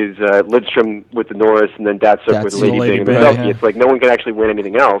is Lidstrom with the Norris and then Datsuk with the Lady Byng and the Selkie. It's like no one can actually win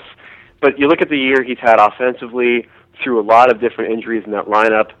anything else. But you look at the year he's had offensively through a lot of different injuries in that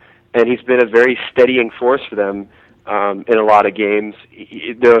lineup, and he's been a very steadying force for them in a lot of games.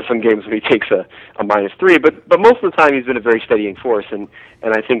 There are some games where he takes a -3, but most of the time he's been a very steadying force, and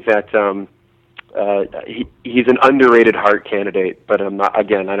I think that he's an underrated Hart candidate. But I'm not.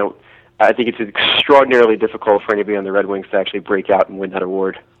 Again, I think it's extraordinarily difficult for anybody on the Red Wings to actually break out and win that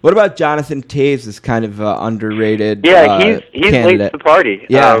award. What about Jonathan Taves as kind of underrated? Yeah, he's late to the party.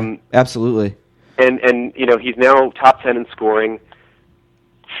 Yeah, absolutely. And he's now top 10 in scoring.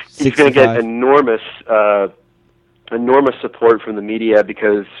 He's going to get enormous support from the media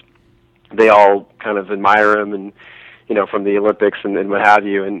because they all kind of admire him and from the Olympics and what have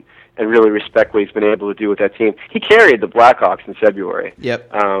you, and really respect what he's been able to do with that team. He carried the Blackhawks in February.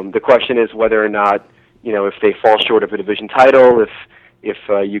 Yep. The question is whether or not, if they fall short of a division title, if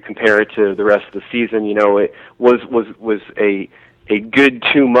you compare it to the rest of the season, it was a good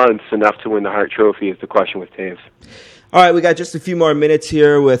 2 months enough to win the Hart Trophy is the question with Taves. All right, we got just a few more minutes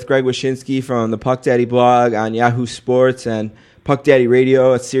here with Greg Wyshynski from the Puck Daddy blog on Yahoo Sports and Puck Daddy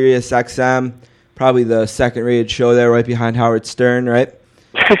Radio at Sirius XM. Probably the second-rated show there right behind Howard Stern, right?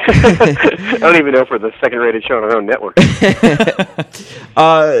 I don't even know if we're the second-rated show on our own network.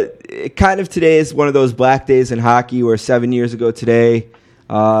 Kind of today is one of those black days in hockey where 7 years ago today,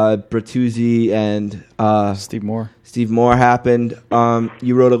 Bertuzzi and Steve Moore happened.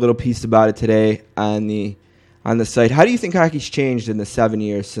 You wrote a little piece about it today on the site. How do you think hockey's changed in the 7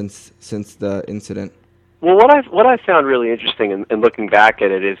 years since the incident? Well, what I found really interesting in looking back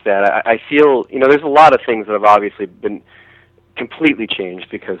at it is that I feel, there's a lot of things that have obviously been completely changed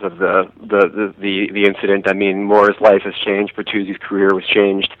because of the incident. I mean, Moore's life has changed. Bertuzzi's career was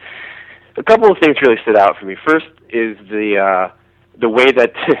changed. A couple of things really stood out for me. First is the way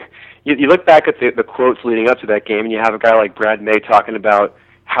that you look back at the quotes leading up to that game, and you have a guy like Brad May talking about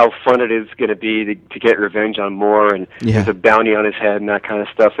how fun it is going to be to get revenge on Moore, and there's a bounty on his head and that kind of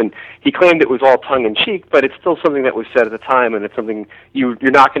stuff. And he claimed it was all tongue-in-cheek, but it's still something that was said at the time, and it's something you're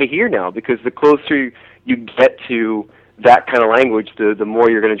not going to hear now, because the closer you get to that kind of language, the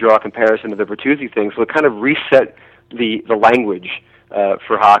more you're going to draw a comparison to the Bertuzzi thing. So it kind of reset the language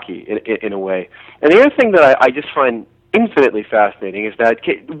for hockey in a way. And the other thing that I just find infinitely fascinating is that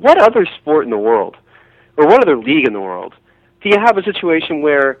what other sport in the world, or what other league in the world, do you have a situation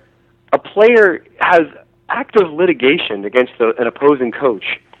where a player has active litigation against an opposing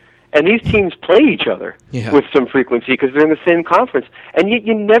coach, and these teams play each other with some frequency because they're in the same conference, and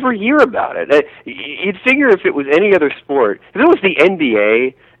you never hear about it? You'd figure if it was any other sport, if it was the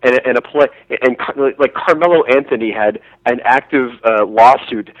NBA and a play, and like Carmelo Anthony had an active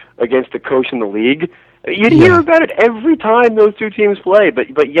lawsuit against a coach in the league, you'd hear about it every time those two teams play.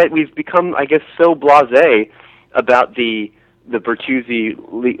 But yet we've become, I guess, so blasé about the Bertuzzi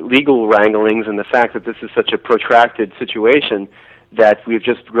legal wranglings and the fact that this is such a protracted situation that we've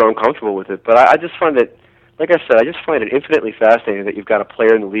just grown comfortable with it. But I just find it, like I said, I just find it infinitely fascinating that you've got a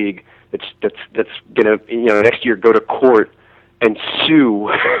player in the league that's going to next year go to court and sue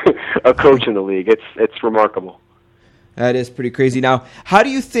a coach in the league. It's remarkable. That is pretty crazy. Now, how do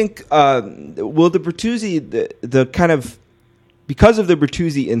you think will the Bertuzzi the kind of, because of the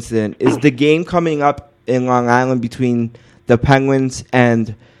Bertuzzi incident, is the game coming up in Long Island between the Penguins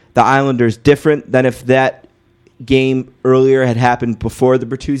and the Islanders different than if that game earlier had happened before the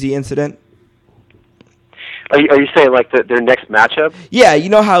Bertuzzi incident? Are you saying like their next matchup? Yeah, you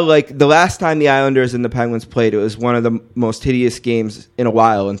know how like the last time the Islanders and the Penguins played, it was one of the most hideous games in a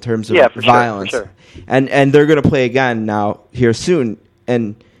while in terms of violence. Sure. And they're going to play again now here soon,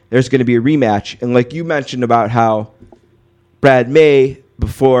 and there's going to be a rematch. And like you mentioned about how Brad May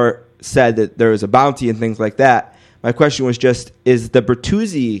before said that there was a bounty and things like that, my question was just, is the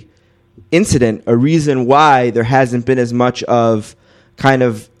Bertuzzi incident a reason why there hasn't been as much of kind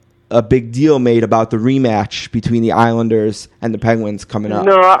of a big deal made about the rematch between the Islanders and the Penguins coming up?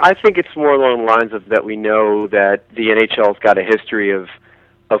 No, I think it's more along the lines of that we know that the NHL's got a history of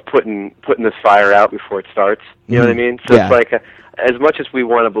putting this fire out before it starts. You know what I mean? So it's like as much as we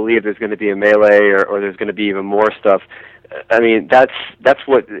want to believe there's going to be a melee or there's going to be even more stuff. I mean, that's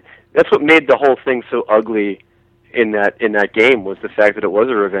what made the whole thing so ugly in that game, was the fact that it was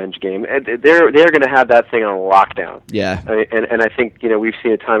a revenge game, and they're going to have that thing on lockdown. Yeah, and I think we've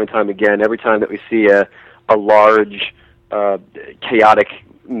seen it time and time again. Every time that we see a large, chaotic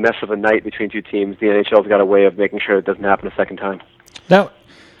mess of a night between two teams, the NHL's got a way of making sure it doesn't happen a second time. Now,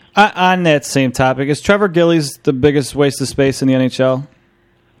 on that same topic, is Trevor Gillies the biggest waste of space in the NHL?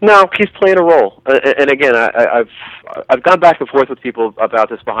 No, he's playing a role, and again, I've gone back and forth with people about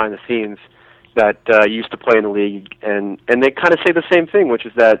this behind the scenes that used to play in the league, and they kind of say the same thing, which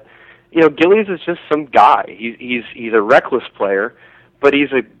is that Gillies is just some guy. He's a reckless player, but he's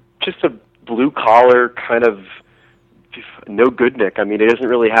just a blue collar kind of no good Nick. I mean, he doesn't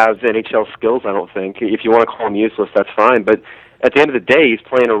really have NHL skills, I don't think. If you want to call him useless, that's fine. But at the end of the day, he's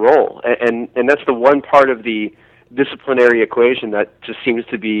playing a role, and that's the one part of the disciplinary equation that just seems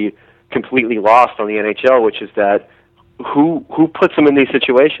to be completely lost on the NHL, which is that who puts him in these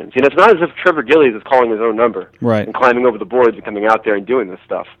situations? It's not as if Trevor Gillies is calling his own number and climbing over the boards and coming out there and doing this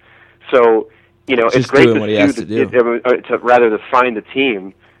stuff. So, it's great to rather to find the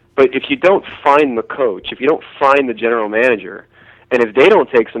team, but if you don't find the coach, if you don't find the general manager, and if they don't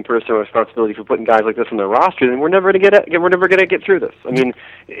take some personal responsibility for putting guys like this on their roster, then we're never going to get through this. I mean,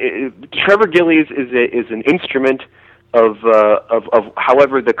 Trevor Gillies is an instrument of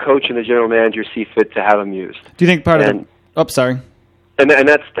however the coach and the general manager see fit to have him used. Do you think part of it? Oh, sorry. And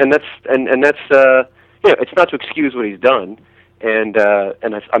that's it's not to excuse what he's done. And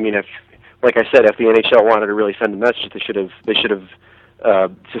if, like I said, if the NHL wanted to really send a message, they should have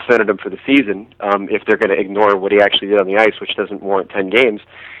suspended him for the season if they're going to ignore what he actually did on the ice, which doesn't warrant 10 games.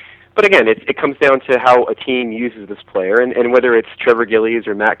 But again, it comes down to how a team uses this player, and whether it's Trevor Gillies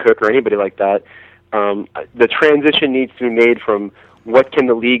or Matt Cook or anybody like that, the transition needs to be made from what can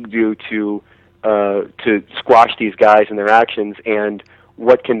the league do to squash these guys and their actions, and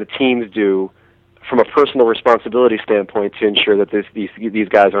what can the teams do from a personal responsibility standpoint to ensure that these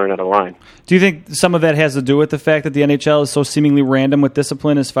guys aren't out of line. Do you think some of that has to do with the fact that the NHL is so seemingly random with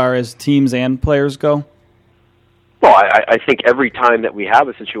discipline as far as teams and players go? Well, I think every time that we have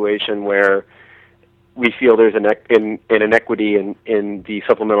a situation where we feel there's an inequity in the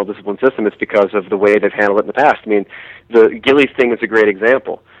supplemental discipline system, it's because of the way they've handled it in the past. I mean, the Gillies thing is a great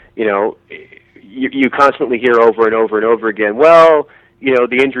example. You know, you constantly hear over and over and over again, well, you know,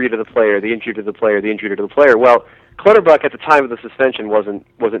 the injury to the player, the injury to the player, the injury to the player. Well, Clutterbuck at the time of the suspension wasn't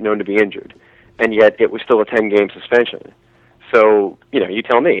known to be injured, and yet it was still a 10-game suspension. So, you know, you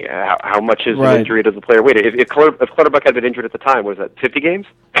tell me, how much is an injury to the player? Wait, if Clutterbuck had been injured at the time, was that 50 games?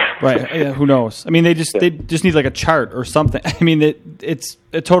 Right. Yeah, who knows? I mean, they just need like a chart or something. I mean, it's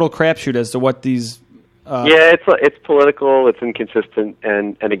a total crapshoot as to what these. It's political. It's inconsistent,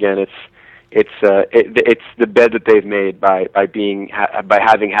 and again, it's the bed that they've made by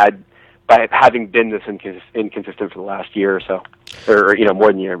having been this inconsistent for the last year or so, or you know, more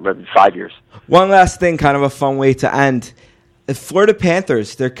than a year, maybe 5 years. One last thing, kind of a fun way to end. The Florida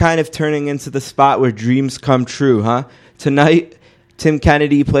Panthers, they're kind of turning into the spot where dreams come true, huh? Tonight, Tim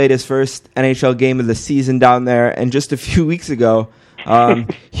Kennedy played his first NHL game of the season down there, and just a few weeks ago,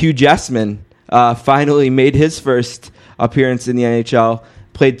 Hugh Jessman finally made his first appearance in the NHL.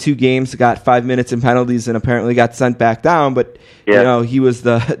 Played 2 games, got 5 minutes in penalties, and apparently got sent back down. But you know, he was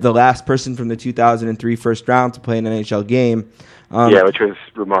the last person from the 2003 first round to play an NHL game. Which was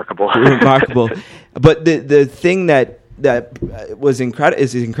remarkable. But the thing that was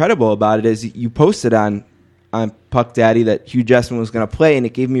incredible about it is you posted on Puck Daddy that Hugh Jessman was going to play, and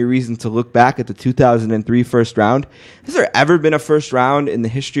it gave me a reason to look back at the 2003 first round. Has there ever been a first round in the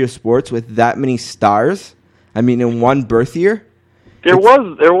history of sports with that many stars? I mean, in one birth year. There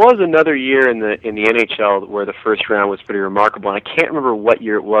was another year in the NHL where the first round was pretty remarkable, and I can't remember what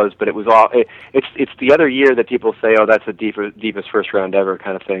year it was, but it was it's the other year that people say, oh, that's the deepest first round ever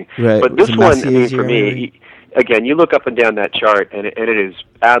kind of thing. Right. But this one, I mean, for me, again, you look up and down that chart, and it is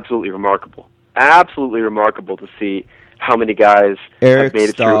absolutely remarkable. Absolutely remarkable to see how many guys have made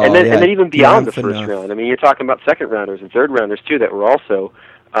it through, and then even beyond the first round. I mean, you're talking about second rounders and third rounders too that were also,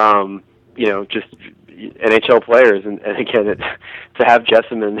 just NHL players, and again, to have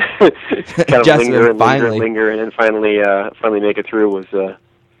Jessamine kind of linger, and then finally make it through was, perverse.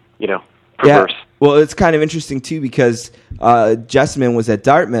 Yeah. Well, it's kind of interesting too because Jessamine was at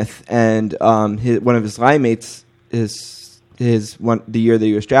Dartmouth, and one of his line mates, the year that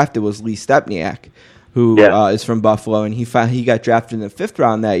he was drafted was Lee Stepniak, who is from Buffalo, and he got drafted in the 5th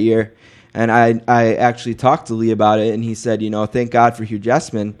round that year. And I actually talked to Lee about it, and he said, thank God for Hugh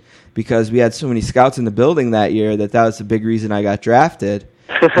Jessman, because we had so many scouts in the building that year that was a big reason I got drafted.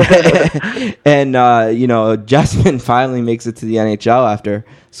 And, Jessman finally makes it to the NHL after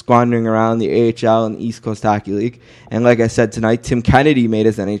squandering around the AHL and East Coast Hockey League. And like I said tonight, Tim Kennedy made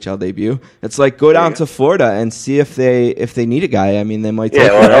his NHL debut. It's like go down to Florida and see if they need a guy. I mean, they might take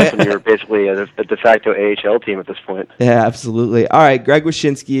him. You're basically a de facto AHL team at this point. Yeah, absolutely. All right, Greg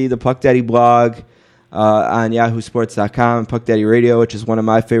Wyshynski, the Puck Daddy blog on yahoosports.com, and Puck Daddy Radio, which is one of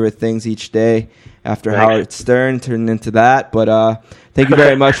my favorite things each day after Howard Stern turned into that. But thank you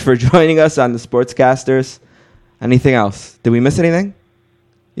very much for joining us on the Sportscasters. Anything else? Did we miss anything?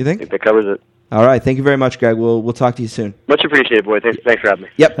 You think? I think that covers it. All right. Thank you very much, Greg. We'll talk to you soon. Much appreciated, boy. Thanks for having me.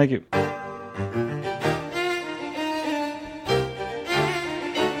 Yep. Thank you.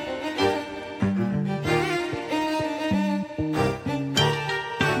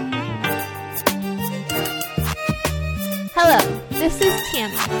 Hello, this is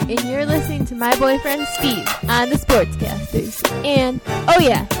Tammy, and you're listening to my boyfriend Steve on the Sportscasters. And, oh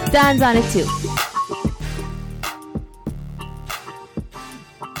yeah, Don's on it too.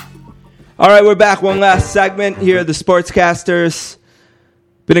 All right, we're back. One last segment here at the Sportscasters.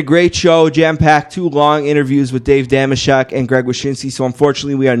 Been a great show, jam-packed, 2 long interviews with Dave Damashek and Greg Wyshynski. So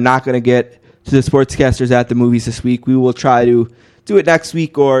unfortunately, we are not going to get to the Sportscasters at the movies this week. We will try to do it next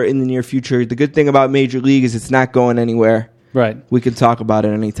week or in the near future. The good thing about Major League is it's not going anywhere. Right. We can talk about it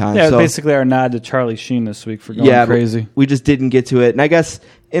anytime. Yeah, so, basically our nod to Charlie Sheen this week for going crazy. We just didn't get to it. And I guess,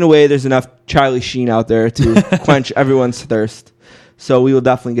 in a way, there's enough Charlie Sheen out there to quench everyone's thirst. So we will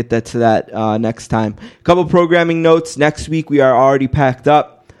definitely get to that next time. A couple programming notes. Next week, we are already packed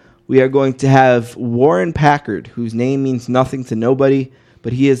up. We are going to have Warren Packard, whose name means nothing to nobody,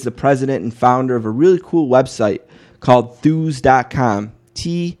 but he is the president and founder of a really cool website called Thuse.com,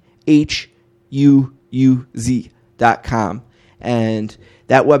 HUUZ.com. And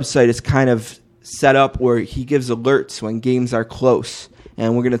that website is kind of set up where he gives alerts when games are close.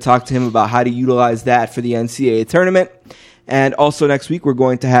 And we're going to talk to him about how to utilize that for the NCAA tournament. And also next week, we're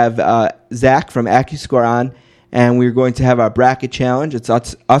going to have Zach from AccuScore on, and we're going to have our bracket challenge. It's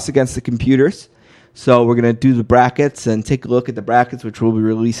us against the computers. So we're going to do the brackets and take a look at the brackets, which will be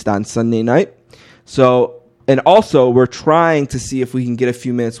released on Sunday night. So, and also, we're trying to see if we can get a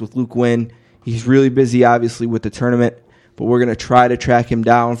few minutes with Luke Wynn. He's really busy, obviously, with the tournament, but we're going to try to track him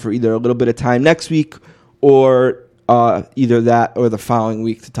down for either a little bit of time next week or either that or the following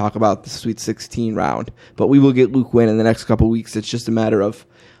week to talk about the Sweet 16 round. But we will get Luke Wynn in the next couple of weeks. It's just a matter of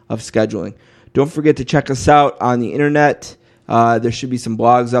scheduling. Don't forget to check us out on the internet. There should be some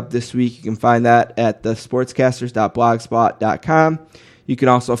blogs up this week. You can find that at thesportscasters.blogspot.com. You can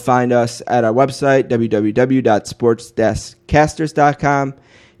also find us at our website, www.sports-casters.com.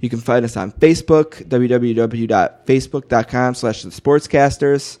 You can find us on Facebook,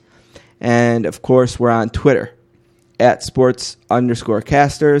 www.facebook.com/thesportscasters. And, of course, we're on Twitter, at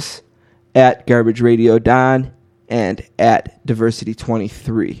sports_casters, at Garbage Radio Don, and at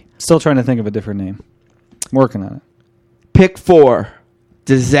Diversity23. Still trying to think of a different name. I'm working on it. Pick 4,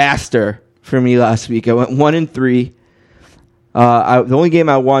 disaster for me last week. I went 1-3. The only game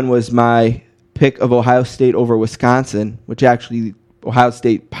I won was my pick of Ohio State over Wisconsin, which actually Ohio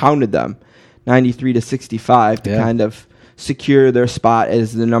State pounded them 93-65 to kind of secure their spot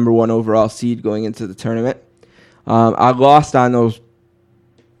as the number 1 overall seed going into the tournament. I lost on those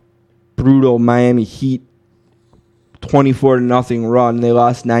brutal Miami Heat 24-0 run. They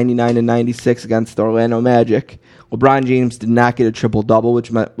lost 99-96 against the Orlando Magic. LeBron James did not get a triple-double,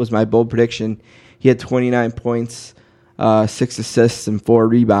 which was my bold prediction. He had 29 points, 6 assists, and 4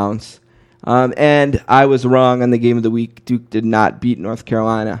 rebounds. And I was wrong on the game of the week. Duke did not beat North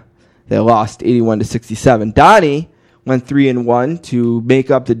Carolina. They lost 81-67. Donnie went 3-1 to make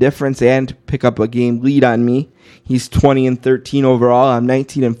up the difference and pick up a game lead on me. He's 20-13 overall. I'm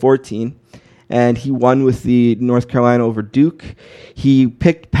 19-14. And he won with the North Carolina over Duke. He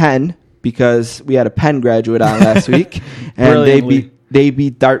picked Penn because we had a Penn graduate on last week. And they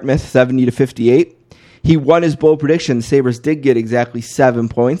beat Dartmouth 70-58. He won his bold prediction. The Sabres did get exactly 7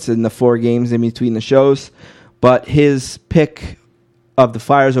 points in the 4 games in between the shows. But his pick of the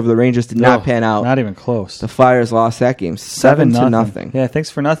Flyers over the Rangers did not pan out. Not even close. The Flyers lost that game 7-0. Yeah, thanks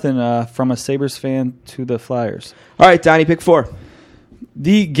for nothing from a Sabres fan to the Flyers. All right, Donnie, pick 4.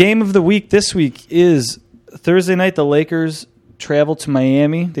 The game of the week this week is Thursday night. The Lakers travel to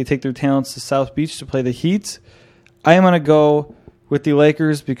Miami. They take their talents to South Beach to play the Heat. I am going to go with the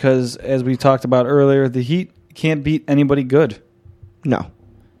Lakers because, as we talked about earlier, the Heat can't beat anybody good. No.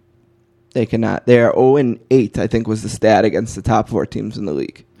 They cannot. They are 0-8, I think, was the stat against the top 4 teams in the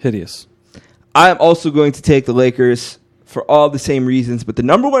league. Hideous. I'm also going to take the Lakers for all the same reasons, but the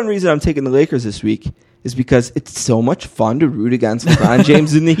number one reason I'm taking the Lakers this week is because it's so much fun to root against LeBron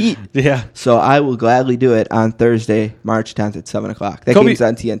James in the Heat. Yeah. So I will gladly do it on Thursday, March 10th at 7 o'clock. That game's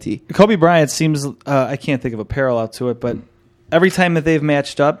on TNT. Kobe Bryant seems, I can't think of a parallel to it, but every time that they've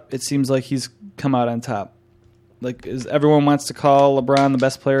matched up, it seems like he's come out on top. Like, everyone wants to call LeBron the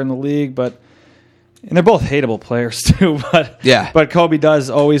best player in the league, and they're both hateable players too. But Kobe does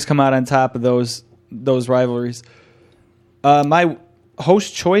always come out on top of those rivalries. My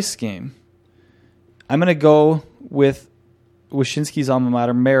host choice game, I'm going to go with Wyszynski's alma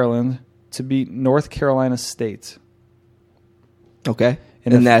mater, Maryland, to beat North Carolina State. Okay.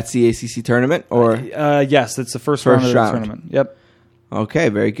 And that's the ACC tournament? Or yes, it's the first round of the tournament. Yep. Okay,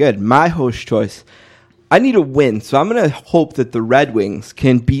 very good. My host choice. I need a win, so I'm going to hope that the Red Wings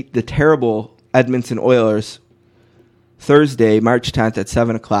can beat the terrible Edmonton Oilers Thursday, March 10th at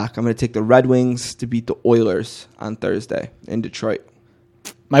 7 o'clock. I'm going to take the Red Wings to beat the Oilers on Thursday in Detroit.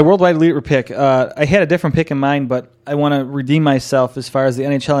 My worldwide leader pick, I had a different pick in mind, but I want to redeem myself as far as the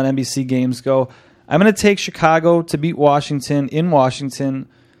NHL and NBC games go. I'm going to take Chicago to beat Washington in Washington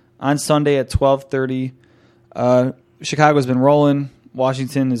on Sunday at 12:30. Chicago's been rolling.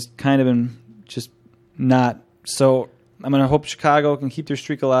 Washington has kind of been just not. So I'm going to hope Chicago can keep their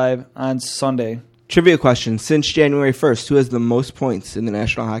streak alive on Sunday. Trivia question. Since January 1st, who has the most points in the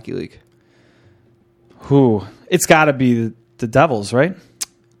National Hockey League? Who? It's got to be the Devils, right?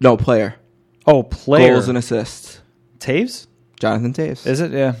 No, player. Oh, player. Goals and assists. Taves? Jonathan Taves. Is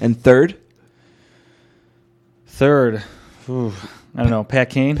it? Yeah. And third? Ooh, I don't know. Pat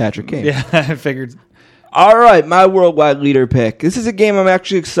Kane? Patrick Kane. Yeah, I figured. All right, my worldwide leader pick. This is a game I'm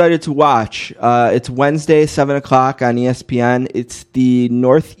actually excited to watch. It's Wednesday, 7 o'clock on ESPN. It's the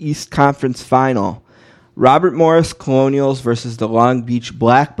Northeast Conference Final. Robert Morris Colonials versus the Long Beach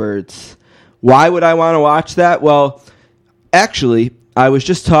Blackbirds. Why would I want to watch that? Well, actually, I was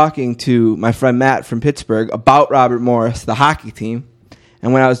just talking to my friend Matt from Pittsburgh about Robert Morris, the hockey team.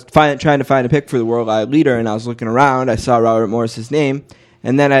 And when I was trying to find a pick for the World Wide Leader and I was looking around, I saw Robert Morris's name.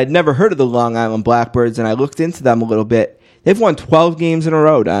 And then I had never heard of the Long Island Blackbirds, and I looked into them a little bit. They've won 12 games in a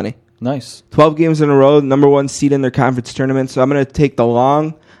row, Donnie. Nice. 12 games in a row, number one seed in their conference tournament. So I'm going to take the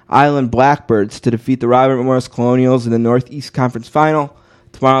Long Island Blackbirds to defeat the Robert Morris Colonials in the Northeast Conference Final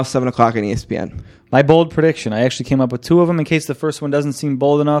tomorrow, 7 o'clock on ESPN. My bold prediction. I actually came up with two of them in case the first one doesn't seem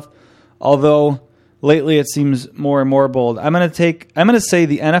bold enough, although lately it seems more and more bold. I'm going to say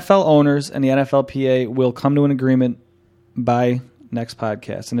the NFL owners and the NFLPA will come to an agreement by next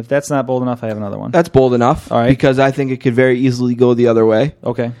podcast. And if that's not bold enough, I have another one. That's bold enough. All right. Because I think it could very easily go the other way.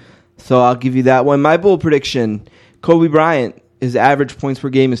 Okay. So I'll give you that one. My bold prediction, Kobe Bryant, his average points per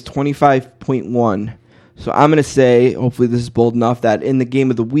game is 25.1. So I'm going to say, hopefully this is bold enough, that in the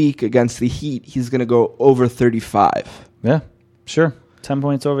game of the week against the Heat, he's going to go over 35. Yeah, sure. 10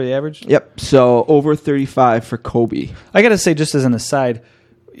 points over the average? Yep, so over 35 for Kobe. I got to say, just as an aside,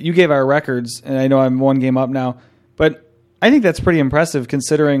 you gave our records, and I know I'm one game up now, but I think that's pretty impressive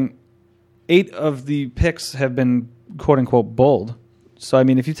considering 8 of the picks have been quote-unquote bold. So, I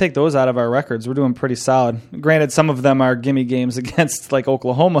mean, if you take those out of our records, we're doing pretty solid. Granted, some of them are gimme games against like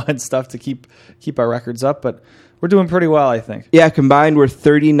Oklahoma and stuff to keep our records up, but we're doing pretty well, I think. Yeah, combined we're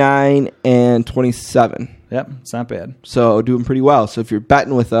 39 and 27. Yep, it's not bad. So doing pretty well. So if you're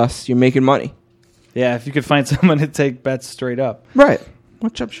betting with us, you're making money. Yeah, if you could find someone to take bets straight up. Right,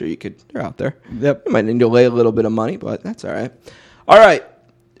 which I'm sure you could. They're out there. Yep. You might need to lay a little bit of money, but that's all right. All right,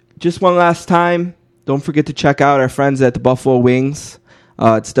 just one last time. Don't forget to check out our friends at the Buffalo Wings.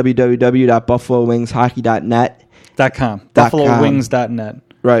 It's www.buffalowingshockey.net. .com. BuffaloWings.net.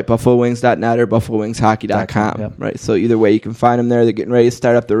 Right, BuffaloWings.net or BuffaloWingsHockey.com. Yep. Right, so either way, you can find them there. They're getting ready to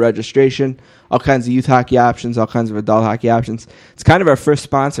start up their registration. All kinds of youth hockey options, all kinds of adult hockey options. It's kind of our first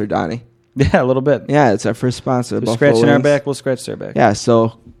sponsor, Donnie. Yeah, a little bit. Yeah, it's our first sponsor. They're scratching our back, we'll scratch their back. Yeah,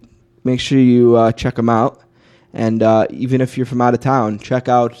 so make sure you check them out. And even if you're from out of town, check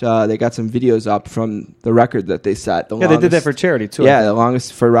out, they got some videos up from the record that they set. They did that for charity, too. Yeah, the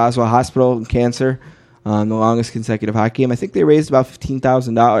longest for Roswell Hospital and cancer. The longest consecutive hockey game. I think they raised about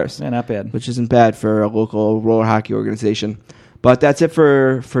 $15,000. Yeah, not bad. Which isn't bad for a local roller hockey organization. But that's it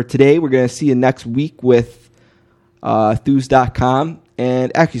for today. We're going to see you next week with Thews.com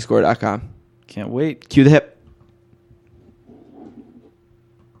and AccuScore.com. Can't wait. Cue the hip.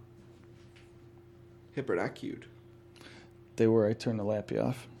 Hip or not cued? They were. I turned the lappy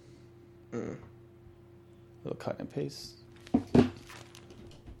off. Little cut and paste.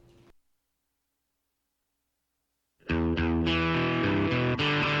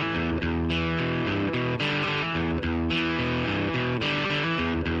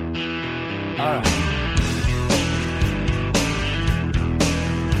 All right.